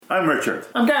I'm Richard.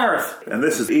 I'm Gareth. And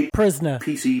this is a Prisoner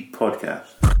PC podcast.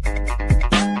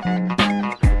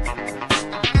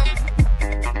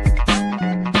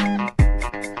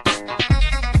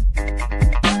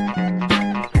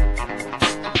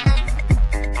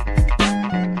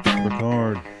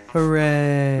 Record.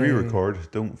 Hooray. Re-record.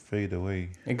 Don't fade away.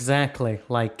 Exactly.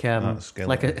 Like a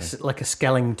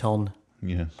Skellington.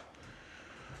 Yes.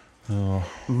 Oh.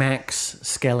 Max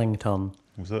Skellington.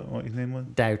 Was that what his name was?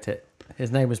 Doubt it. His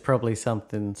name was probably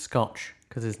something Scotch,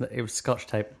 because it was Scotch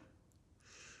tape.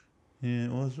 Yeah,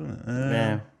 it was, wasn't it?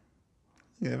 Yeah.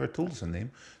 They never told us a name.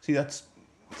 See, that's...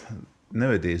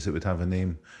 Nowadays, it would have a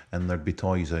name and there'd be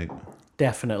toys out.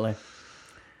 Definitely.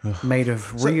 Made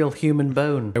of real human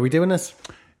bone. Are we doing this?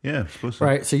 Yeah, I suppose so.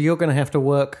 Right, so you're going to have to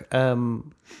work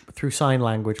through sign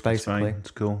language, basically. It's fine,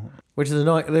 it's cool. Which is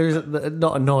annoying.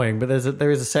 Not annoying, but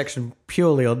there is a section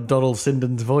purely on Donald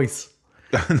Sinden's voice.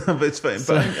 No, but it's fine.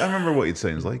 But I remember what it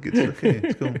sounds like. It's okay.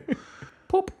 It's cool.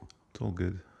 Pop. It's all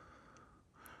good.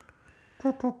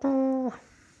 Here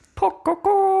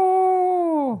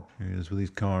he is with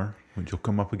his car, which will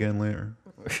come up again later.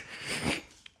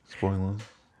 Spoilers.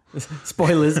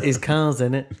 Spoilers, his car's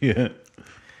in it. Yeah.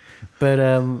 But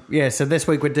so this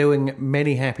week we're doing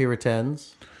Many Happy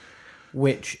Returns,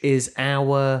 which is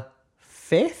our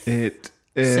sixth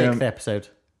episode.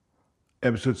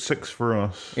 Episode 6 for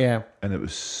us. Yeah. And it was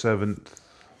 7th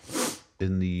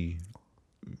in the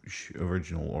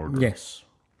original order. Yes.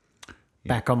 Yeah.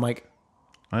 Back on mic.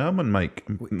 I am on mic.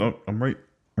 I'm right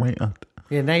at.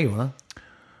 Yeah, now you are.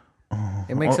 Oh,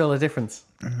 it makes all the difference.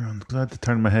 I'm glad to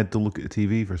turn my head to look at the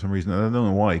TV for some reason. I don't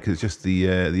know why, because it's just the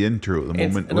intro at the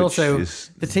moment. And also,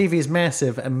 the TV is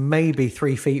massive and maybe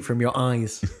 3 feet from your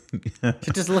eyes. Yeah.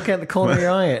 So just look at the corner of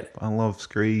your eye. I love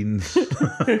screens.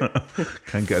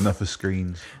 Can't get enough of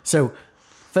screens. So,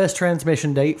 first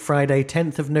transmission date, Friday,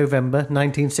 10th of November,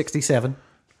 1967.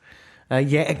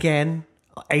 Yet again,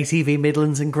 ATV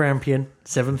Midlands and Grampian,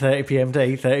 7:30pm to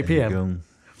 8:30pm.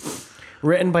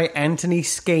 Written by Anthony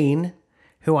Skene,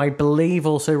 who I believe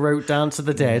also wrote Dance of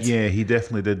the Dead. Yeah, he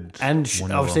definitely did. And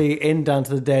obviously in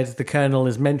Dance of the Dead, the Colonel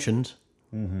is mentioned.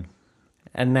 Mm-hmm.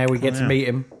 And now we get to meet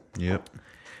him. Yep.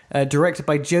 Directed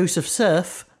by Joseph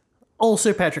Surf,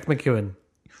 also Patrick McEwen.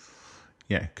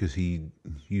 Yeah, because he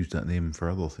used that name for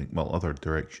other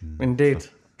direction. Indeed.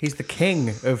 Stuff. He's the king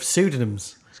of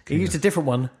pseudonyms. He used a different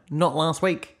one, not last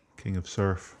week. King of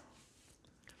Surf.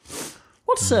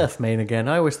 What's surf mean again?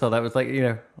 I always thought that was like,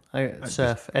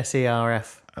 surf,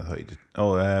 S-E-R-F. I thought you did.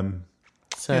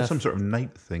 Surf. Yeah, some sort of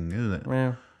knight thing, isn't it?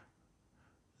 Yeah.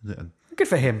 Is it good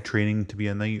for him. Training to be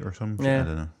a knight or something? Yeah. I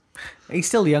don't know. He's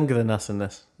still younger than us in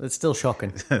this. It's still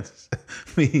shocking. It's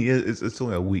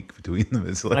only a week between them.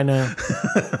 It's like... I know.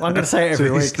 Well, I'm going to say it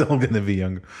every week. He's still going to be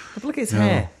younger. But look at his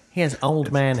hair. He has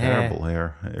old man hair. Terrible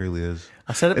hair. It really is.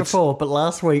 I said it before, but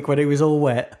last week when he was all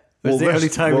wet, was the only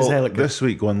time his hair looked good. This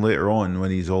week, one later on, when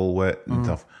he's all wet and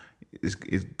tough, he's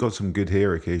got some good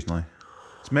hair occasionally.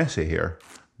 It's messy hair,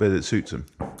 but it suits him.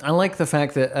 I like the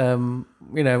fact that,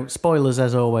 spoilers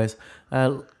as always,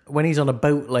 when he's on a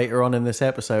boat later on in this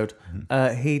episode,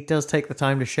 he does take the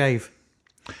time to shave.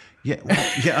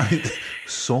 Yeah,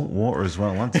 salt water as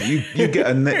well. You get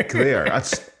a nick there.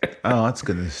 That's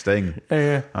going to sting.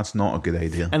 Yeah. That's not a good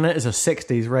idea. And that is a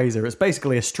 60s razor. It's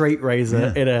basically a straight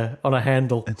razor on a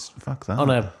handle. Fuck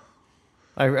that.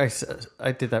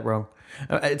 I did that wrong.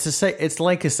 It's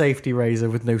like a safety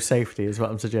razor with no safety, is what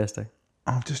I'm suggesting.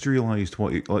 I've just realised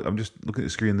I'm just looking at the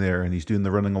screen there, and he's doing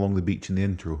the running along the beach in the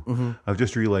intro. Mm-hmm. I've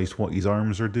just realised what his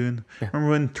arms are doing. Yeah.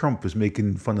 Remember when Trump was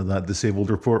making fun of that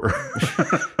disabled reporter?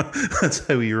 That's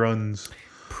how he runs.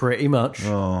 Pretty much.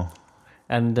 Oh.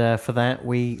 And for that,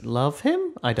 we love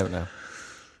him? I don't know.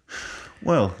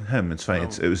 Well, him, it's fine.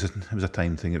 It was a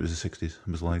time thing. It was the 60s.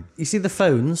 It was like... You see the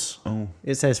phones? Oh.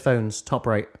 It says phones, top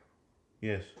right.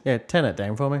 Yes. Yeah, turn it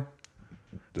down for me.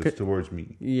 It's towards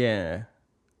me. Yeah.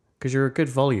 Because you're a good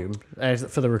volume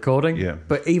for the recording. Yeah.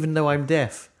 But even though I'm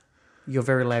deaf, you're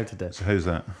very loud to do. So how's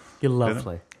that? You're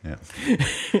lovely. Yeah.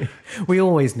 We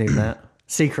always knew that,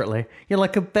 secretly. You're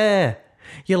like a bear.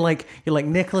 You're like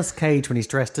Nicolas Cage when he's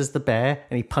dressed as the bear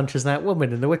and he punches that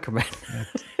woman in The Wicker Man.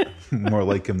 More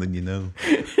like him than you know.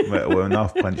 Well,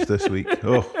 enough punch this week.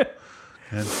 Oh,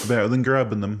 it's better than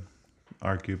grabbing them,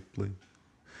 arguably.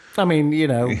 I mean,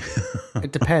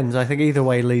 it depends. I think either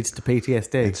way leads to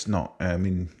PTSD. It's not. I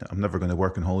mean, I'm never going to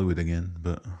work in Hollywood again,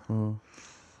 but...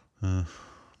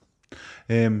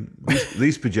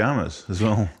 these pajamas as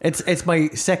well. It's my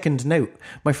second note.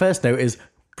 My first note is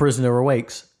Prisoner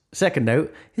awakes. Second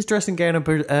note, his dressing gown and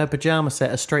pyjama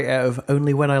set are straight out of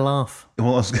Only When I Laugh.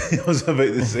 Well, I was about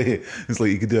to say, it's like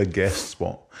you could do a guest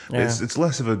spot. Yeah. It's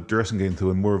less of a dressing gown, though,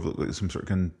 and more of like some sort of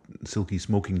kind of silky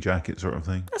smoking jacket sort of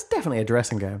thing. That's definitely a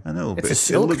dressing gown. I know. It's but a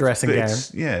silk dressing gown.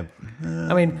 Yeah.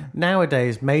 I mean,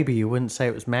 nowadays, maybe you wouldn't say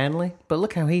it was manly, but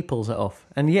look how he pulls it off.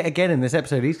 And yet again in this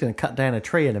episode, he's going to cut down a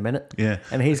tree in a minute. Yeah.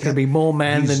 And he's going to be more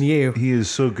man than you. He is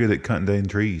so good at cutting down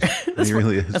trees. He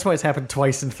really is. That's why it's happened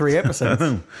twice in 3 I episodes.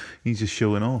 know. He's just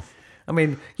showing off. I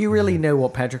mean, you really know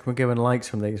what Patrick McGowan likes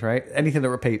from these, right? Anything that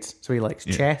repeats. So he likes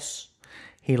chess,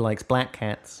 he likes black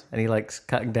cats, and he likes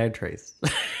cutting down trees.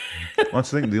 Well,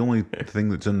 that's the thing. The only thing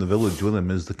that's in the village with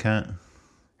him is the cat.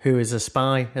 Who is a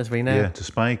spy, as we know. Yeah, it's a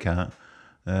spy cat,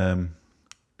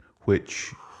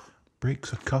 which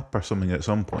breaks a cup or something at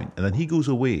some point, and then he goes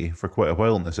away for quite a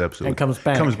while in this episode. And comes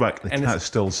back. The cat's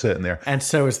still sitting there. And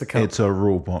so is the cup. It's a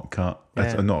robot cat.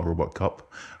 It's Yeah. not a robot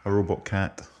cup. A robot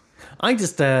cat. I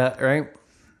just, right?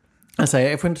 I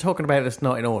say, if we're talking about this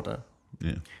not in order,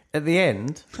 Yeah. at the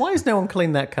end, why has no one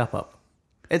cleaned that cup up?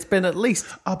 It's been at least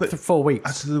but 4 weeks.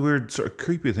 That's the weird sort of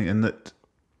creepy thing, in that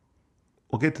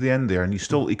we'll get to the end there, and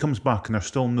he comes back, and there's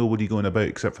still nobody going about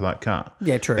except for that cat.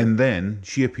 Yeah, true. And then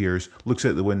she appears, looks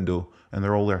out the window, and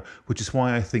they're all there, which is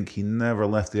why I think he never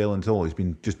left the island at all. He's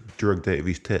been just drugged out of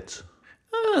his tits.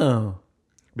 Oh.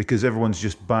 Because everyone's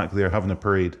just back there having a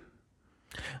parade.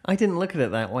 I didn't look at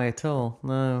it that way at all,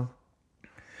 no.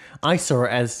 I saw it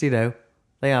as,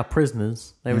 they are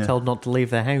prisoners. They were told not to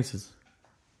leave their houses.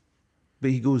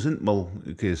 But he goes in, well,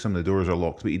 okay, some of the doors are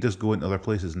locked, but he does go into other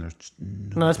places, and there's just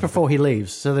No, that's before he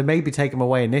leaves. So they maybe take him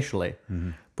away initially.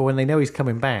 But when they know he's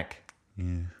coming back,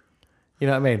 you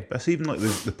know what I mean? But it's even like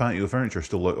the patio furniture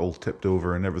still like all tipped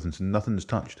over and everything, so nothing's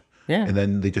touched. Yeah. And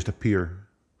then they just appear.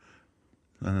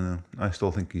 I don't know. I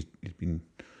still think he's been...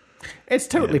 It's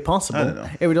totally I possible. don't know.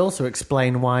 It would also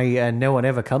explain why no one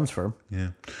ever comes for him. Yeah.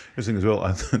 Here's the thing as well,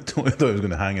 I thought he was going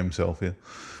to hang himself, with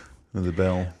the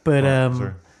bell. But,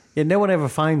 Sorry. yeah, no one ever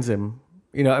finds him.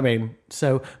 You know what I mean?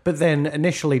 So, but then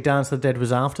initially Dance of the Dead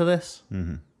was after this.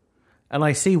 Mm-hmm. And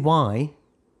I see why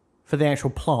for the actual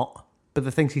plot, but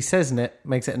the things he says in it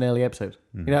makes it an early episode.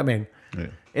 You know what I mean? Yeah.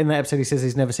 In that episode, he says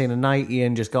he's never seen a night,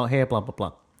 Ian just got here, blah, blah,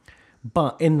 blah.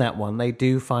 But in that one, they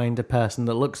do find a person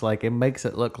that looks like him, makes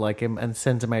it look like him, and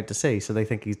sends him out to sea, so they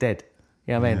think he's dead.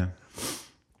 You know what I mean? Yeah.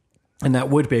 And that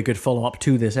would be a good follow-up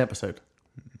to this episode.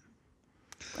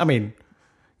 I mean,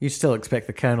 you still expect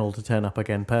the Colonel to turn up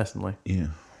again, personally. Yeah.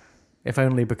 If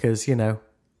only because, it's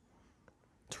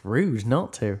rude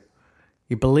not to.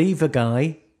 You believe a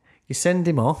guy, you send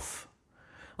him off.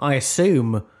 I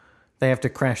assume they have to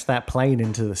crash that plane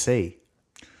into the sea.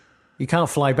 You can't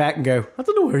fly back and go, I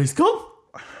don't know where he's gone.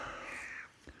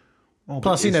 Oh,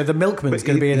 Plus, the milkman's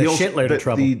going to be in a shitload of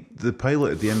trouble. The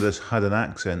pilot at the end of this had an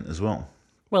accent as well.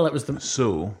 Well, that was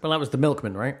the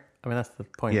milkman, right? I mean, that's the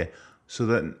point. Yeah. So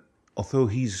that although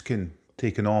he's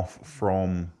taken off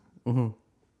from,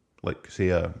 like, say,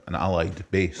 an allied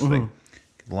base thing,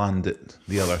 could land at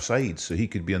the other side, so he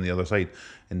could be on the other side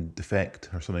and defect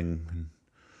or something.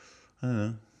 I don't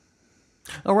know.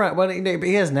 Oh, right. Well, but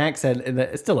he has an accent,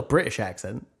 it's still a British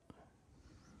accent.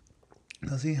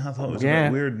 Does he? I thought it was a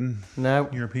bit weird and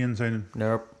European sounding.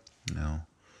 Nope. No.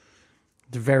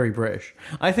 It's very British.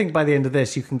 I think by the end of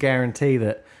this, you can guarantee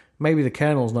that maybe the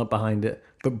Colonel's not behind it,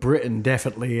 but Britain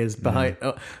definitely is behind.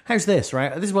 Oh, how's this,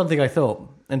 right? This is one thing I thought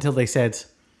until they said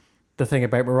the thing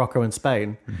about Morocco and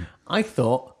Spain. I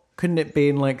thought, couldn't it be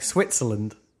in like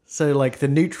Switzerland? So like the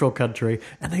neutral country,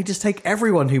 and they just take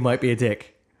everyone who might be a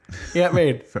dick. You know what I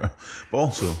mean? But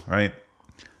also, right,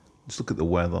 just look at the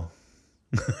weather.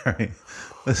 Right,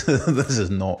 this is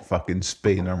not fucking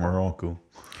Spain or Morocco.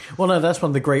 Well, no, that's one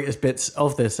of the greatest bits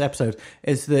of this episode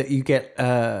is that you get,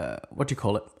 what do you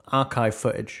call it? Archive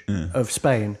footage of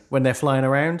Spain when they're flying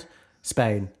around.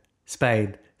 Spain,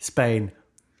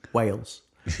 Wales.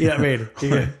 You know what I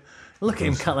mean? Look at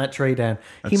him cut that tree down.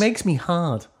 He makes me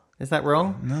hard. Is that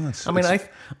wrong? No, that's...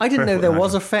 I didn't know there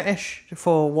was a fetish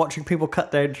for watching people cut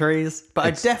down trees, but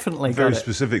I definitely got it. Very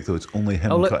specific, though. It's only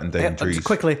him cutting down trees. Just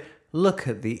quickly, look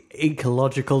at the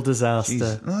ecological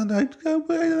disaster. Jeez.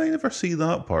 I never see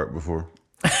that part before.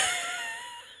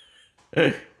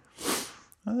 I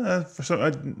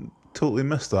totally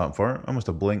missed that part. I must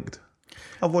have blinked.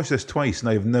 I've watched this twice and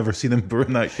I've never seen him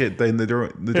burn that shit down the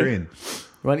drain.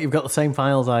 Well, you've got the same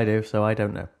files I do, so I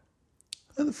don't know.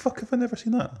 How the fuck have I never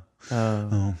seen that?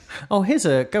 Oh, here's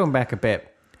going back a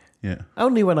bit. Yeah.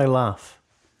 Only When I Laugh.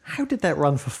 How did that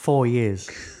run for 4 years?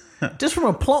 Just from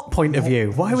a plot point of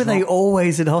view, why were they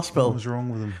always in hospital? What was wrong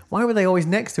with them? Why were they always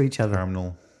next to each other?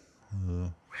 Terminal.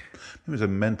 It was a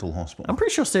mental hospital. I'm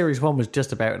pretty sure series 1 was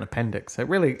just about an appendix. It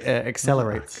really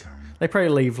accelerates. They probably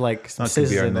leave like some That could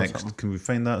scissors be our in or next. something. Can we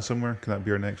find that somewhere? Can that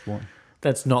be our next one?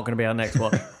 That's not going to be our next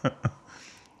one.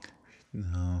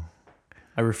 No.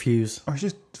 I refuse. Or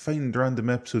just find random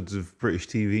episodes of British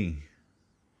TV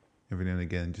every now and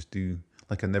again. Just do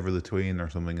like a Never the Twain or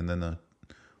something, and then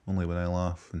Only When I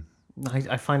Laugh. And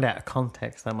I find out of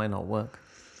context that might not work.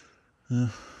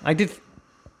 I did.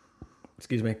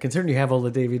 Excuse me. Considering you have all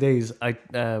the DVDs,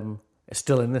 it's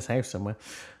still in this house somewhere.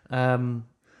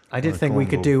 I did think we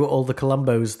could do all the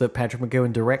Columbos that Patrick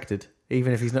McGowan directed,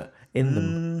 even if he's not in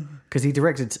them, because he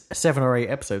directed 7 or 8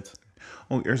 episodes.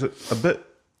 Oh, there's a bit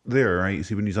there, right?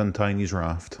 See when he's untying his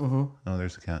raft. Mm-hmm. Oh,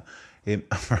 there's the cat.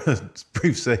 For a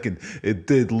brief second, it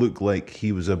did look like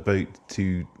he was about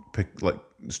to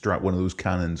strap one of those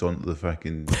cannons onto the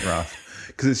fucking raft.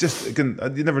 Because it's just, again,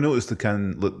 you never noticed the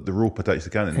cannon, the rope attached to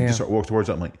the cannon. You just sort of walk towards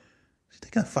it. I'm like, he's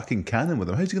taking a fucking cannon with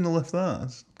him. How's he going to lift that?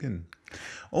 That's good.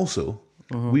 Also,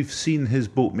 we've seen his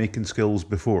boat making skills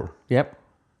before. Yep.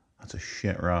 That's a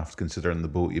shit raft considering the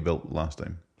boat he built last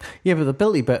time. Yeah, but the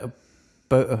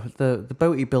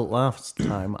boat he built last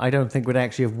time, I don't think would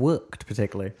actually have worked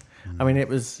particularly. I mean, it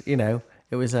was a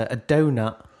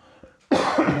donut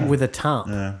with a tarp.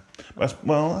 Yeah.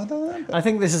 Well, I don't know. I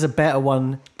think this is a better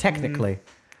one technically.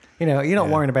 You're not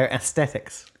worrying about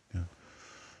aesthetics. Yeah.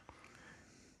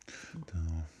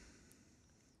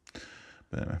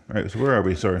 But anyway, right. So where are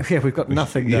we? Sorry. Yeah, we've got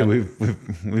nothing. Yeah, done.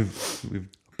 we've.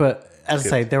 But as I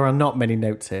say, there are not many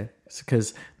notes here. It's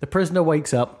because the prisoner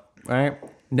wakes up, right?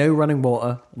 No running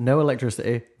water, no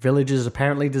electricity. Village is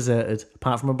apparently deserted,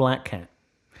 apart from a black cat.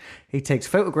 He takes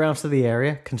photographs of the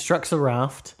area, constructs a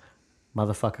raft.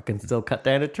 Motherfucker can still cut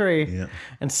down a tree. Yeah.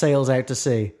 And sails out to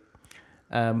sea.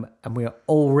 And we are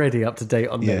already up to date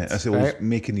on Yeah, notes. I said, right? he's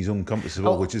making his own compass as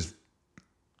well, which is,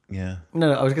 yeah.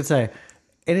 No, I was going to say,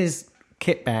 in his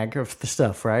kit bag of the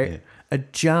stuff, right? Yeah. A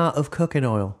jar of cooking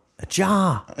oil. A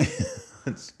jar.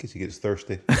 It's in case he gets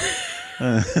thirsty.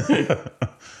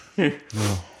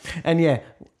 And yeah,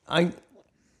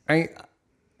 he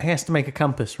has to make a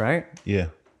compass, right? Yeah.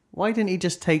 Why didn't he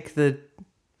just take the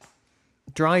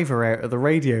driver out of the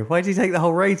radio? Why did he take the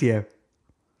whole radio?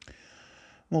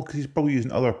 Well, because he's probably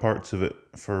using other parts of it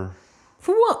for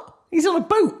what? He's on a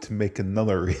boat. to make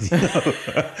another radio.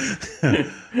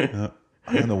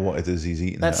 I don't know what it is he's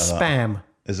eating. That's out of spam. That.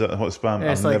 Is that what spam?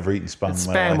 Yeah, I've never eaten spam it's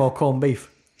in my spam life. or corned beef.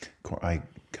 I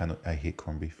hate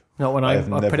corned beef. Not when I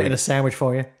put it in a sandwich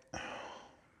for you.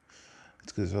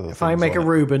 It's because there's other If I make a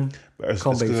Reuben,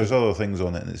 corned beef. there's other things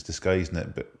on it and it's disguising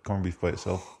it, but corned beef by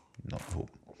itself, not hope.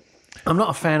 I'm not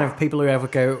a fan of people who ever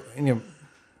go,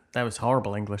 that was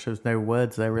horrible English. There's no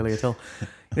words there really at all.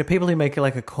 People who make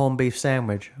like a corned beef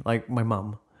sandwich, like my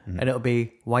mum, and it'll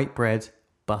be white bread,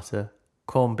 butter,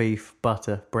 corned beef,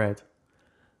 butter, bread.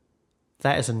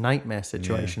 That is a nightmare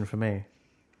situation for me.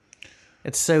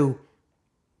 It's so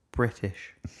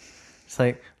British. It's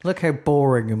like, look how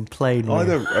boring and plain. I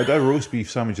had a roast beef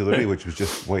sandwich the other day, which was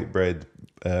just white bread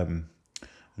and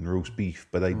roast beef,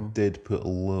 but I did put a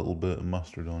little bit of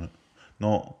mustard on it.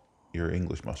 Not your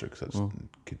English mustard, because that's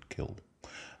could kill.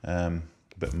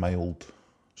 But mild,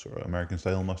 sort of American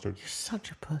style mustard. You're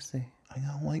such a pussy. I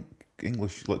don't like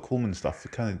English, like Coleman stuff.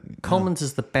 It kind of Coleman's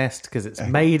is the best because it's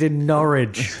made in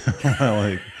Norwich.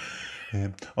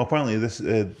 apparently this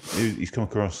he's come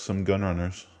across some gun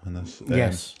runners, and this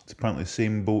Yes. it's apparently the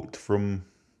same boat from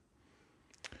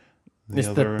It's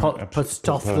the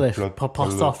Postoflof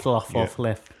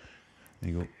lift.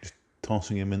 There you go, just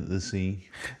tossing him into the sea.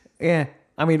 Yeah.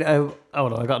 I mean, hold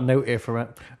on, I got a note here from it.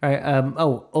 All right.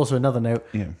 Also another note.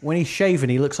 Yeah. When he's shaving,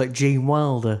 he looks like Gene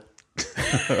Wilder.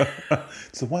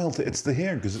 It's the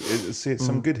hair, because it's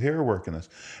some good hair work in this.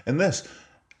 And this,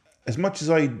 as much as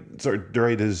I sort of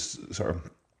deride his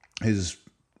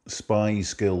spy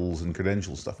skills and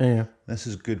credential stuff, this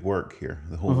is good work here.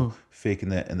 The whole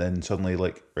faking it and then suddenly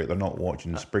they're not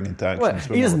watching, spring into action. Well,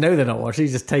 he doesn't know they're not watching.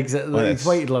 He just takes it. He's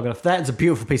waited long enough. That's a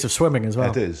beautiful piece of swimming as well.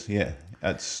 It is, yeah.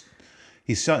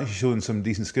 He's actually showing some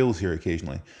decent skills here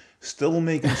occasionally. Still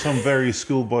making some very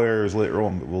schoolboy errors later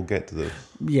on, but we'll get to those.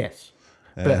 Yes.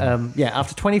 But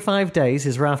after 25 days,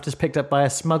 his raft is picked up by a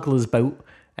smuggler's boat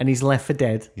and he's left for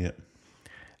dead. Yeah.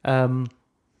 And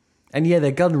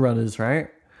they're gun runners, right?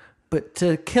 But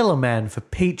to kill a man for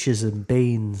peaches and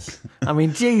beans. I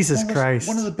mean, Jesus Christ.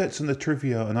 One of the bits in the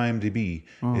trivia on IMDb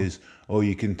is,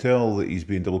 you can tell that he's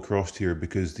being double-crossed here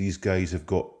because these guys have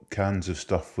got cans of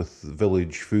stuff with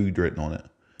village food written on it.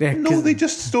 Yeah, no, they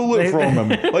just stole it from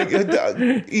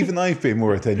him. Even I pay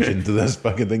more attention to this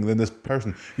fucking thing than this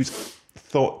person who's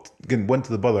went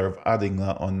to the bother of adding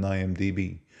that on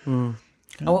IMDb.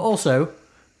 Oh, also,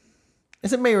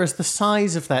 is it me or is the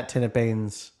size of that tin of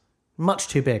beans much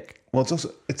too big? Well,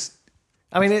 it's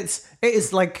I mean, it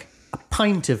is like a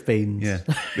pint of beans. yeah.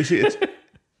 Basically,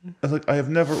 it's like I have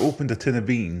never opened a tin of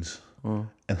beans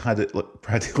and had it like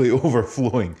practically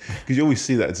overflowing, because you always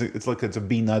see that it's like it's a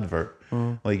bean advert.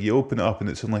 Like you open it up and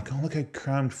it's like, oh, look how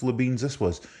crammed full of beans this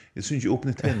was. As soon as you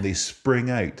open the tin, they spring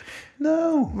out.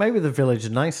 No, Maybe the Village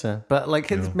is nicer, but like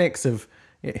it's a mix of,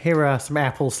 here are some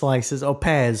apple slices or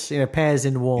pears, pears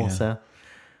in water,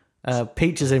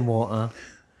 peaches in water,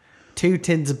 2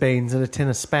 tins of beans and a tin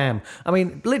of Spam. I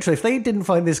mean, literally, if they didn't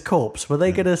find this corpse, were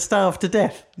they going to starve to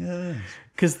death? yeah.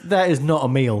 Because that is not a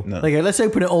meal. No. They go, let's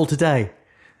open it all today.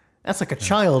 That's like a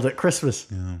child at Christmas.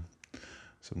 Yeah.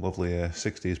 Some lovely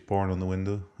 60s porn on the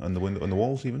window, on the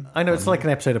walls even. I know, it's like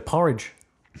an episode of Porridge.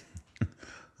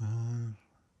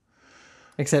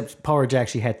 Except Porridge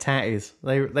actually had tatties.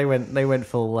 They went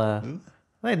full.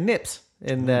 They had nips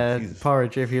in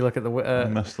Porridge. If you look at I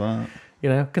missed that.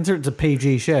 Consider it's a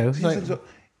PG show.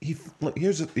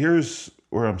 Here's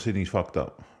where I'm saying he's fucked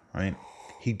up, right?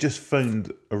 He just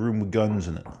found a room with guns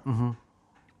in it. Mm-hmm.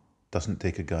 Doesn't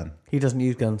take a gun. He doesn't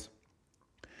use guns.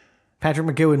 Patrick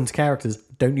McGowan's characters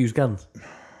don't use guns.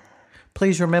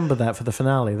 Please remember that for the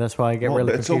finale. That's why I get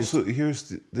really confused. It's also, here's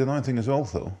the another thing as well,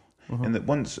 though. And that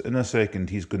once in a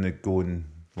second he's going to go and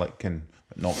knock them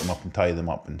up and tie them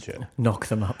up and shit. Knock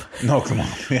them up. Knock them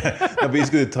up, yeah. No, but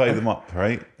he's going to tie them up,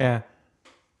 right? Yeah.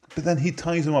 But then he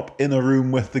ties them up in a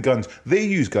room with the guns. They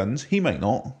use guns. He might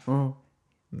not.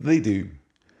 They do.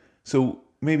 So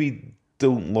maybe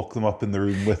don't lock them up in the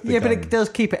room with the guns. Yeah, but it does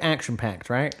keep it action-packed,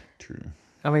 right? True.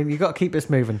 I mean, you've got to keep this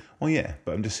moving. Well, yeah,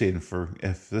 but I'm just saying,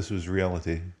 if this was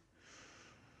reality.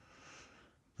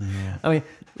 Yeah. I mean,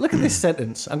 look at this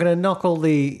sentence. I'm going to knock all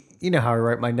the... You know how I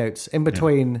write my notes. In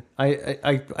between,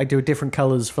 I do different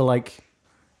colours for, like,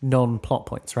 non-plot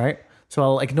points, right? So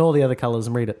I'll ignore the other colours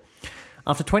and read it.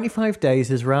 After 25 days,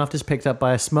 his raft is picked up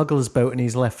by a smuggler's boat and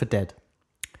he's left for dead.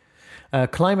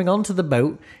 Climbing onto the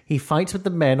boat, he fights with the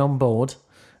men on board,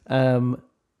 knocks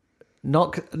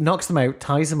them out,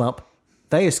 ties them up.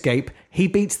 They escape. He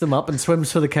beats them up and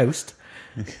swims for the coast.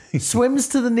 Swims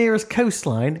to the nearest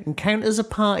coastline, encounters a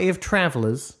party of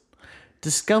travellers,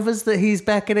 discovers that he's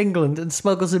back in England and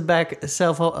smuggles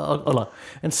himself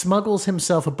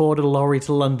aboard a lorry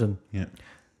to London. Yeah.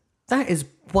 That is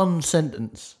one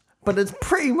sentence. But it's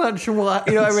pretty much what,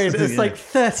 you know what I mean? It's like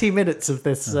 30 minutes of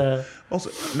this.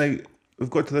 Also, now, we've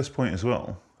got to this point as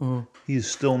well. He's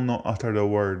still not uttered a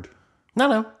word.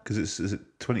 No. Because is it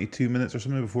 22 minutes or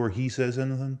something before he says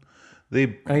anything?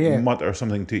 They yeah. mutter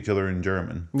something to each other in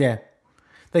German. Yeah.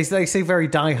 They say very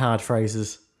die-hard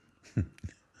phrases.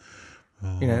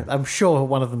 I'm sure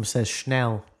one of them says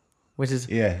Schnell, which is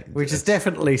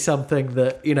definitely something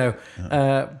that,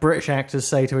 British actors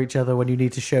say to each other when you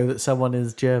need to show that someone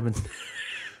is German.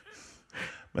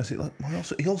 But he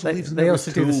also leaves them they there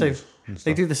also with do the tools same.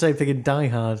 They do the same thing in Die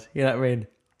Hard. You know what I mean?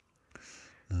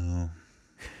 No.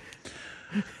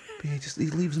 But he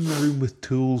leaves them in the room with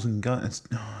tools and guns.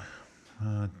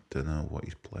 I don't know what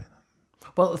he's playing.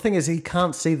 Well, the thing is, he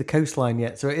can't see the coastline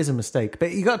yet, so it is a mistake.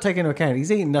 But you got to take into account,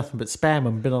 he's eating nothing but Spam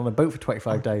and been on a boat for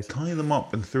 25 days. Tie them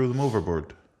up and throw them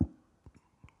overboard.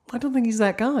 I don't think he's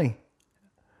that guy.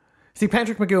 See,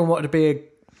 Patrick McGowan wanted to be a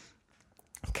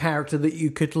character that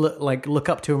you could look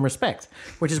up to and respect,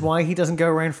 which is why he doesn't go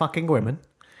around fucking women,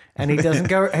 and he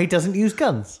doesn't use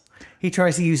guns. He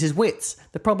tries to use his wits.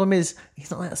 The problem is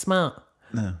he's not that smart.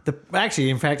 No. Actually,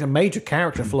 in fact, a major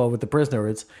character flaw with the prisoner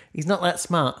is he's not that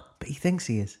smart, but he thinks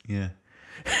he is. Yeah.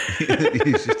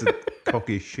 He's just a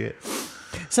cocky shit.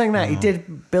 Saying that, he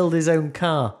did build his own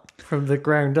car from the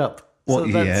ground up. Well,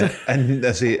 and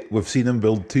that's it. We've seen him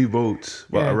build 2 boats,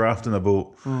 a raft and a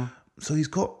boat. So he's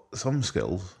got some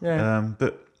skills. Yeah.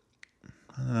 But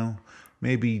I don't know,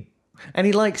 maybe. And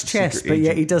he likes chess, but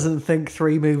yet he doesn't think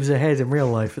 3 moves ahead in real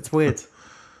life. It's weird.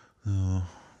 Oh.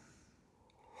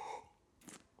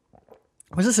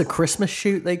 Was this a Christmas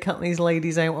shoot they cut these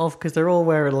ladies out of? Because they're all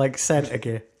wearing like Santa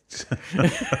gear.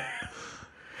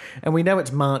 And we know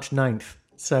it's March 9th,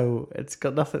 so it's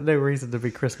got no reason to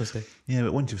be Christmassy. Yeah,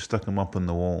 but once you've stuck them up on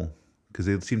the wall, because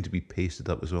they seem to be pasted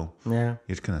up as well. Yeah.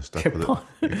 You're just kind of stuck with it.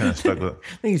 You're kind of stuck with it.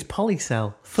 They use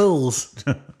Polycell. Fools.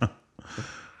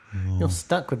 You're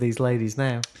stuck with these ladies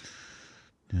now.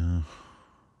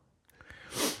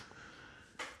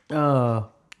 Yeah.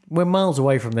 We're miles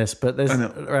away from this, but there's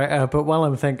but while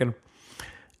I'm thinking,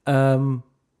 there's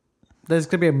going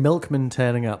to be a milkman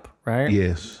turning up, right?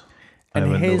 Yes. And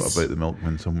I have a note about the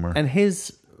milkman somewhere. And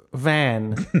his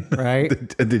van, right?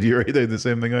 Did you write down the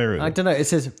same thing I wrote? I don't know. It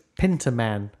says Pinter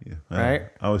Man, right?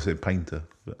 I always say Pinter.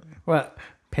 But Well,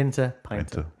 Pinta, Pinta.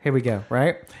 Pinta. Here we go,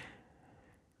 right?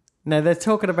 Now, they're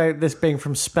talking about this being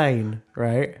from Spain,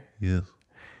 right? yes.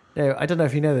 Now, I don't know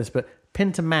if you know this, but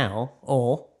Pinta Mal,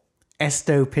 or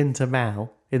Esto Pinta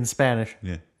Mal in Spanish,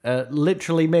 Yeah.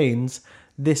 literally means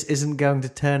this isn't going to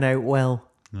turn out well.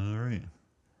 All right.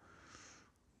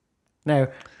 Now,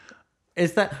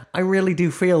 is that... I really do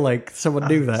feel like someone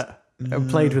knew that and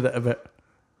played with it a bit.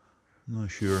 Not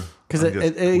sure. Because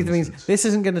it either means this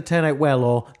isn't going to turn out well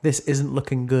or this isn't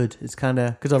looking good. It's kind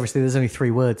of... Because obviously there's only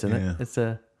 3 words in it. Yeah. It's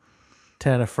a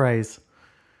turn of phrase.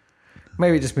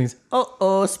 Maybe it just means,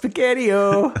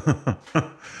 spaghetti-o.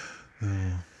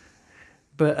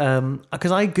 But,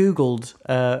 because I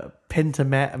Googled Pinta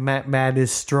Man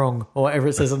is strong, or whatever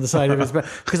it says on the side of his back,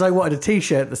 because I wanted a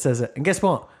t-shirt that says it. And guess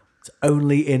what? It's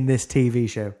only in this TV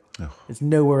show. Oh. It's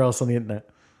nowhere else on the internet.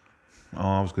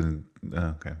 I was going to...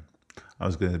 okay. I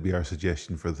was going to be our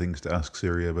suggestion for things to ask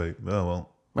Siri about. Oh, well.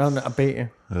 Well, no, I beat you.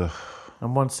 Ugh.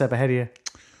 I'm one step ahead of you.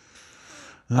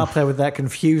 Up there with that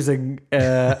confusing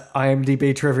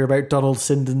IMDb trivia about Donald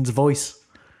Sinden's voice.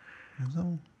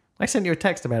 I sent you a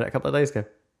text about it a couple of days ago.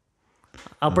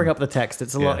 I'll bring up the text.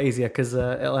 It's a lot easier because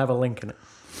it'll have a link in it.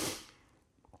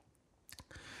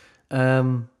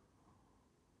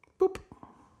 Boop.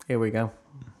 Here we go.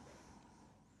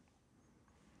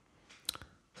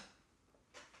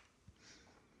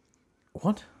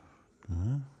 What?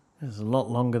 This is a lot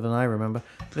longer than I remember.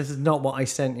 This is not what I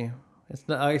sent you. It's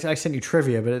not, I sent you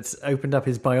trivia, but it's opened up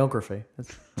his biography.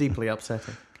 It's deeply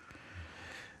upsetting.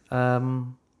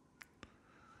 So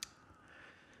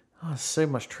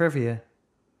much trivia.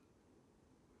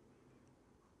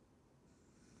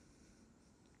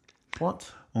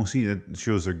 What? Well, see, it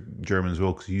shows they're German as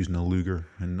well because they're using a Luger,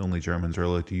 and only Germans are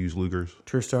allowed to use Lugers.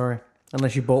 True story.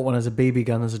 Unless you bought one as a BB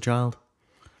gun as a child.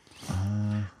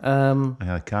 I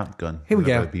had a cap gun. Here we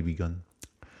go. A BB gun.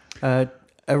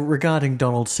 Regarding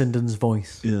Donald Sinden's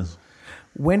voice. Yes.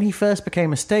 When he first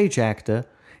became a stage actor,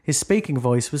 his speaking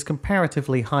voice was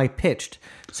comparatively high-pitched,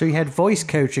 so he had voice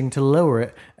coaching to lower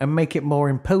it and make it more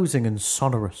imposing and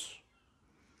sonorous.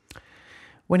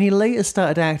 When he later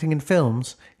started acting in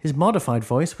films, his modified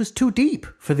voice was too deep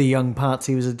for the young parts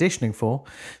he was auditioning for,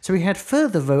 so he had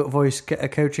further voice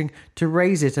coaching to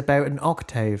raise it about an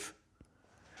octave.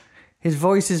 His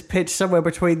voice is pitched somewhere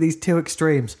between these two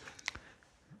extremes.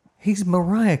 He's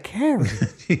Mariah Carey.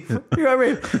 You know what I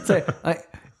mean? So,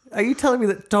 are you telling me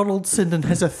that Donald Sinden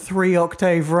has a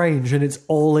 3-octave range and it's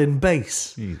all in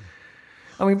bass? Yeah.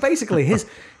 I mean, basically,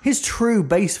 his true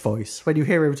bass voice, when you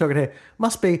hear him talking here,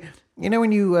 must be, you know,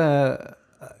 when you're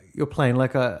playing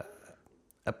like a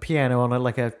piano on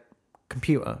a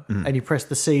computer and you press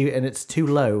the C and it's too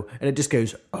low and it just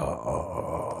goes,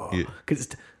 Yeah. because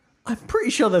I'm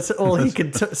pretty sure that's all he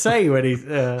can say when he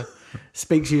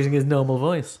speaks using his normal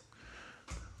voice.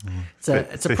 So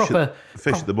it's a proper...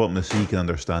 Fish at the bottom of the sea can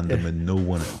understand him and no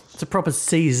one else. It's a proper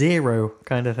C0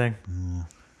 kind of thing.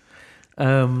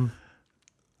 Yeah,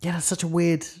 that's such a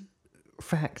weird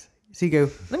fact. So you go,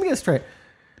 let me get it straight.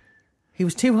 He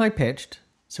was too high-pitched,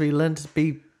 so he learned to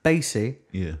be bassy.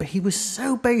 Yeah. But he was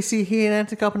so bassy he had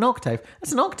to go up an octave.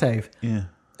 That's an octave. Yeah.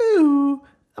 Ooh.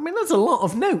 I mean, that's a lot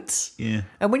of notes. Yeah.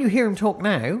 And when you hear him talk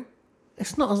now,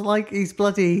 it's not as like he's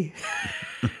bloody...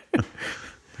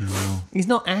 No. He's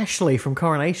not Ashley from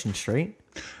Coronation Street.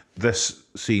 This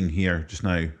scene here just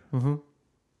now,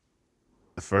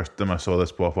 the first time I saw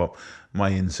this pop up, my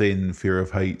insane fear of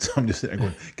heights, I'm just sitting there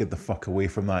going, get the fuck away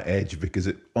from that edge, because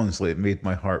it honestly, it made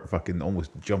my heart fucking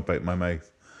almost jump out my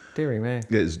mouth. Deary me.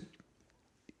 It's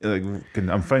like,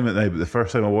 I'm fine with it now, but the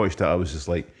first time I watched it, I was just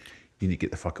like, you need to get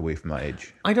the fuck away from that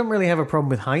edge. I don't really have a problem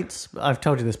with heights. I've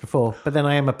told you this before, but then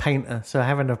I am a painter, so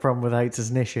having a problem with heights is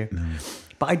an issue. No.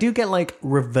 But I do get like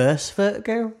reverse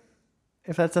vertigo,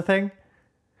 if that's a thing.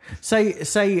 Say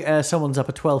someone's up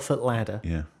a 12-foot ladder,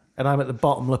 Yeah. and I'm at the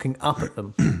bottom looking up at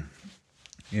them.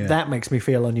 Yeah. That makes me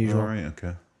feel unusual. All right,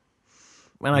 okay.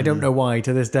 And I don't know why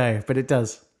to this day, but it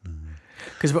does.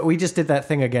 Because we just did that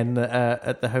thing again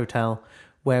at the hotel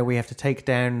where we have to take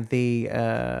down the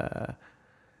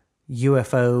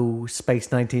UFO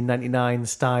Space 1999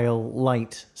 style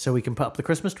light so we can put up the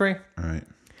Christmas tree. All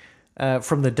right.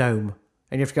 From the dome.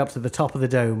 And you have to go up to the top of the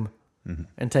dome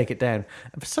and take it down.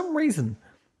 And for some reason,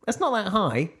 it's not that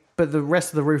high, but the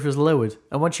rest of the roof is lowered.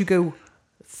 And once you go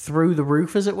through the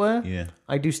roof, as it were,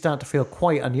 I do start to feel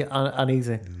quite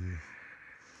uneasy.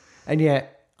 And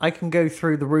yet, I can go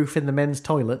through the roof in the men's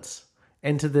toilets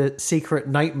into the secret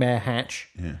nightmare hatch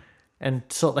and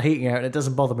sort the heating out, and it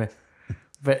doesn't bother me.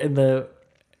 But in the...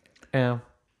 why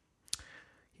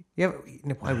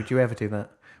would you ever do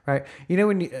that? Right? You know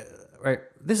when you... right,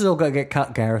 this is all got to get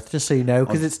cut, Gareth, just so you know,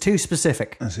 because it's too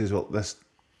specific. I say as well, this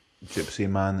gypsy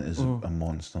man is a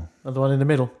monster. The one in the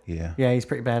middle. Yeah. Yeah, he's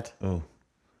pretty bad. Oh,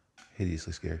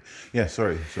 hideously scary. Yeah,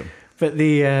 sorry. So, But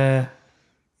as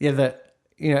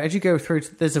you go through,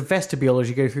 there's a vestibule as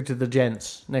you go through to the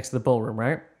gents next to the ballroom,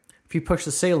 right? If you push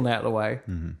the ceiling out of the way,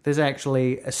 there's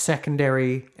actually a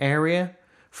secondary area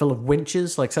full of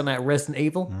winches, like something out of Resident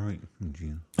Evil. all right. Oh,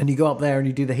 gee. And you go up there and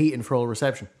you do the heating for all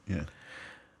reception. Yeah.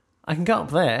 I can go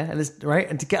up there,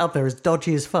 and to get up there is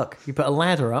dodgy as fuck. You put a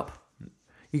ladder up,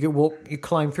 you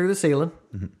climb through the ceiling,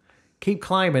 keep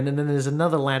climbing, and then there's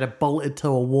another ladder bolted to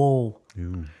a wall.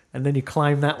 Ew. And then you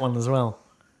climb that one as well.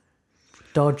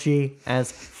 Dodgy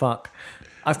as fuck.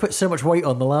 I've put so much weight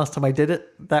on the last time I did it,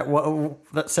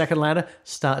 that second ladder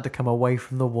started to come away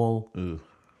from the wall. Ugh.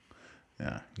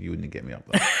 Yeah, you wouldn't get me up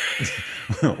there.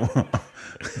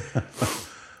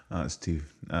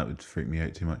 That would freak me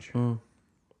out too much.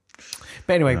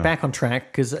 But anyway, back on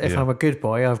track, because if I'm a good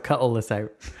boy, I've cut all this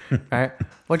out. Right?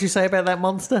 What'd you say about that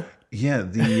monster? Yeah,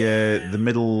 the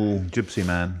middle gypsy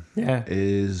man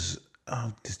is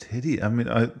just hideous. I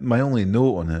mean, my only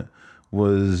note on it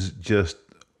was just,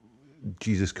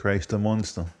 Jesus Christ, a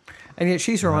monster. And yet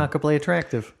she's remarkably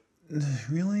attractive.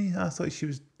 Really? I thought she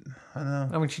was, I don't know.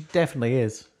 I mean, she definitely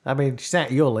is. I mean, she's out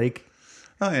of your league.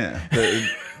 Oh, yeah.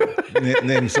 But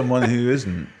name someone who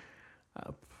isn't.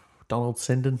 Donald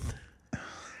Sinden.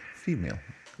 Female.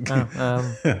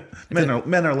 Oh,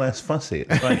 Men are less fussy.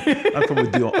 It's fine.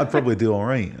 I'd probably do all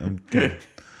right. And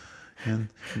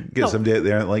get somebody out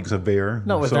there that likes a bear.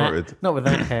 Not with sorted. that. Not with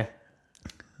that hair.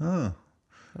 Oh.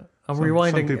 I'm Some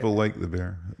rewinding. people like the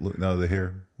bear. Look now, the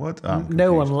hair. What?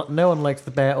 No one likes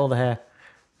the bear or the hair.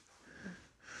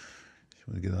 She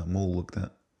want to get that mole looked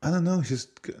at. I don't know. She's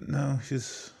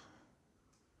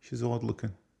odd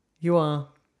looking. You are,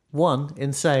 1,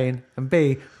 insane, and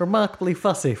B, remarkably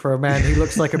fussy for a man who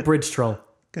looks like a bridge troll.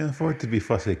 Can't afford to be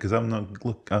fussy because I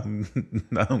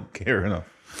don't care enough.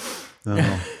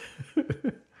 No.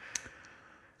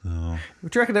 No. Do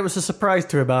you reckon it was a surprise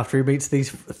to him after he meets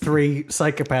these 3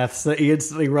 psychopaths that he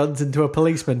instantly runs into a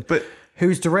policeman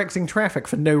who's directing traffic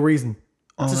for no reason?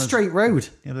 It's a straight road.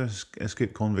 Yeah, there's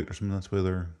escaped convict or something. That's why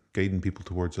they're guiding people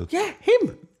towards it. Yeah,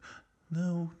 him.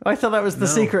 No. I thought that was the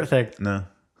secret thing. No.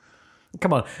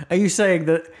 Come on. Are you saying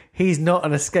that he's not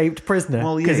an escaped prisoner?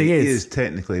 Well, yeah, because he is. He is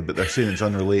technically, but they're saying it's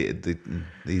unrelated. They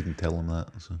didn't tell him that.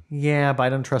 So. Yeah, but I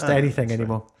don't trust anything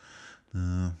anymore.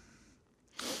 No.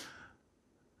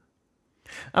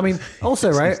 I mean,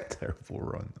 also, right? It's a terrible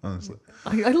run, honestly.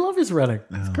 I love his running.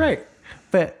 It's great.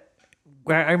 But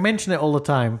I mention it all the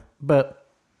time, but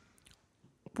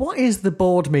what is the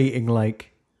board meeting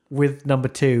like with number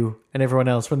 2 and everyone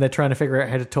else when they're trying to figure out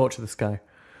how to torture this guy?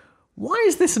 Why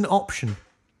is this an option?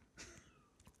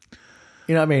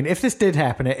 You know what I mean? If this did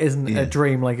happen, it isn't a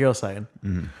dream like you're saying.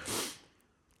 Mm-hmm.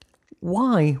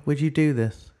 Why would you do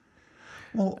this?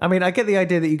 Well, I mean, I get the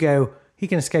idea that you go, he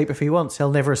can escape if he wants,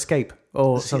 he'll never escape,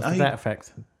 or something to that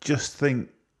effect. Just think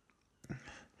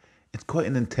it's quite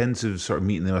an intensive sort of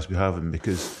meeting they must be having,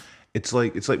 because it's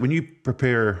like when you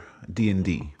prepare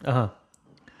D&D,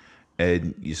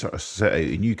 and you sort of set out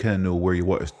and you kind of know where you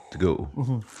want us to go,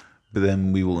 but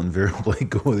then we will invariably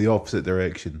go the opposite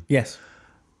direction. Yes,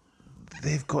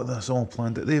 they've got this all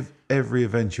planned out. They have every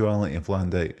eventuality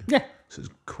planned out. Yeah, so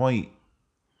it's quite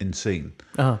insane.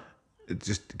 It's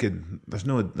just, again, there's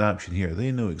no adaptation here.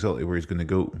 They know exactly where he's going to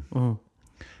go.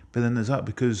 But then is that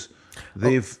because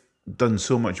they've done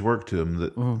so much work to him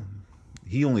that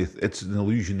it's an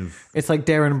illusion of... It's like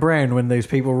Darren Brown when those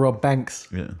people rob banks,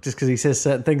 just because he says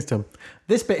certain things to them.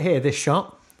 This bit here, this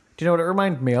shot, do you know what it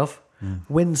reminded me of?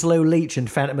 Winslow Leach in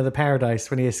Phantom of the Paradise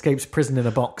when he escapes prison in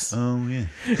a box. Oh, yeah.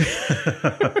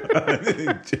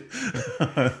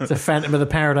 It's a Phantom of the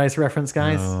Paradise reference,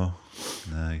 guys. Oh,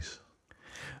 nice.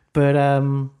 But,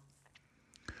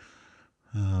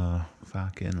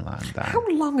 fucking land down. How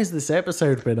long has this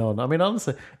episode been on? I mean,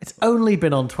 honestly, it's only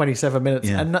been on 27 minutes.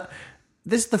 Yeah. And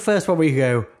this is the first one we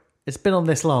go, it's been on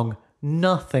this long.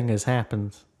 Nothing has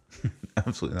happened.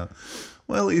 Absolutely not.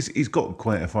 Well, he's got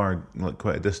quite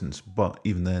a distance, but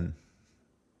even then,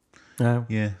 no.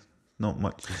 Yeah, not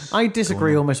much. I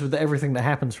disagree almost with everything that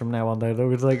happens from now on, though. There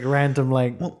was like random,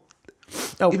 like... Well,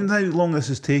 even how long this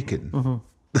has taken...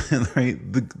 Right,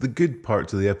 the good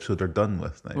parts of the episode are done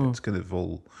with now. It's kind of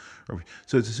all...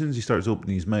 So it's as soon as he starts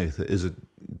opening his mouth, it is a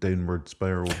downward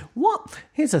spiral. What?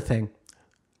 Here's the thing.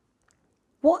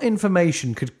 What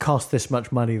information could cost this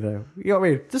much money, though? You know what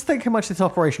I mean? Just think how much this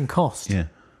operation cost. Yeah.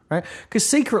 Right? Because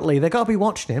secretly, they got to be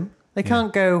watching him. They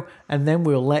can't go, and then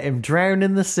we'll let him drown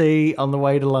in the sea on the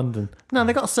way to London. No,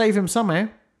 they got to save him somehow.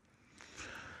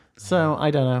 So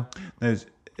I don't know. Now,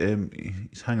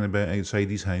 he's hanging about outside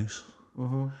his house.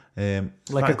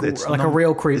 Like a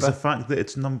real creeper. Is the fact that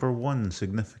it's number one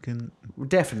significant?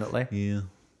 Definitely. Yeah.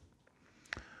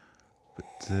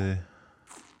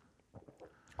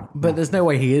 But there's no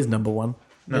way he is number one.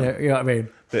 No. You know what I mean?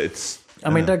 But it's... I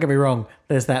mean, don't get me wrong.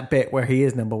 There's that bit where he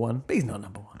is number one, but he's not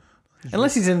number one.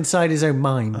 Unless he's inside his own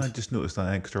mind. I just noticed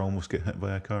that extra almost get hit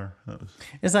by a car.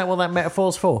 Is that what that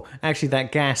metaphor's for? Actually,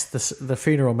 that gas the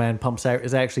funeral man pumps out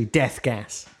is actually death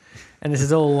gas. And this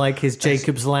is all like his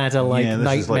Jacob's Ladder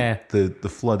nightmare. Is like the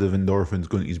flood of endorphins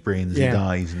going to his brain as he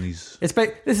dies. And he's...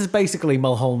 This is basically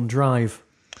Mulholland Drive,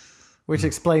 which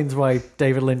explains why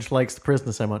David Lynch likes The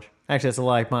Prisoner so much. Actually, it's a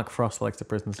lie. Mark Frost likes The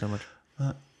Prisoner so much.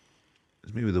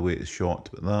 It's maybe the way it's shot,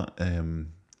 but that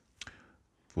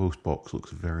post box looks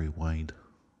very wide.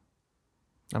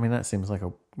 I mean, that seems like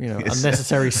a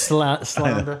unnecessary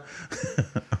slander.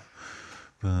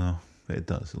 Well, it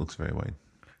does. It looks very wide.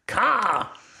 Car!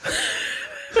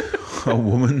 A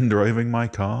woman driving my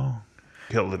car.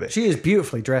 Killed a bit. She is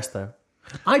beautifully dressed, though.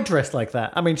 I dressed like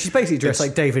that. I mean, she's basically dressed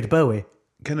like David Bowie.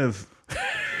 Kind of...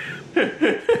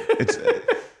 it's...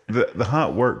 The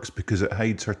hat works because it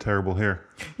hides her terrible hair.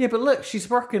 Yeah, but look, she's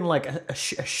rocking like a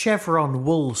chevron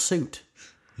wool suit.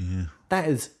 Yeah. That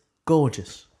is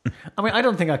gorgeous. I mean, I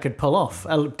don't think I could pull off.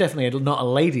 Definitely not a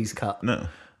lady's cut. No.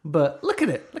 But look at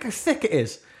it. Look how thick it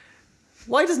is.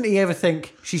 Why doesn't he ever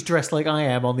think she's dressed like I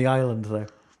am on the island, though?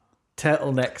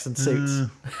 Turtlenecks and suits.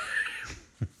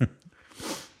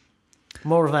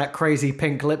 More of that crazy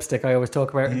pink lipstick I always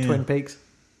talk about in Twin Peaks.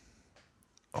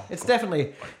 Oh, it's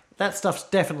definitely... That stuff's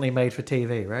definitely made for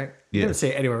TV, right? You don't see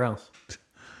it anywhere else.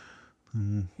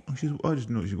 I just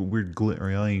noticed she's got weird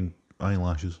glittery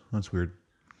eyelashes. That's weird.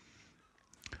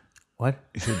 What?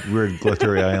 She had weird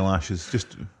glittery eyelashes.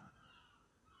 Just...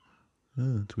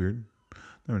 it's weird.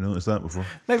 Never noticed that before.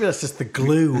 Maybe that's just the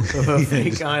glue of her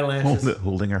fake eyelashes.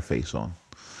 Holding her face on.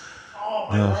 Oh,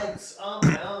 my legs. Oh,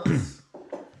 my arms.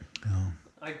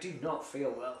 I do not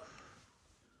feel well.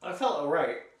 I felt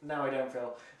alright. Now I don't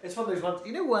feel. It's one of those ones.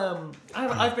 You know,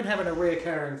 I've been having a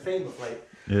reoccurring theme of late,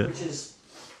 which is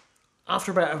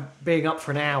after about being up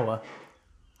for an hour,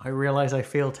 I realise I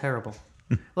feel terrible.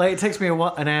 Like it takes me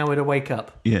an hour to wake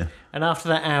up. Yeah. And after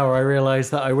that hour, I realise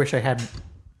that I wish I hadn't.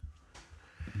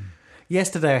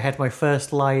 Yesterday, I had my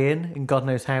first lie-in God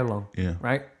knows how long. Yeah.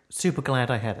 Right? Super glad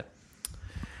I had it.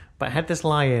 But I had this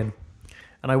lie-in,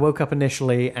 and I woke up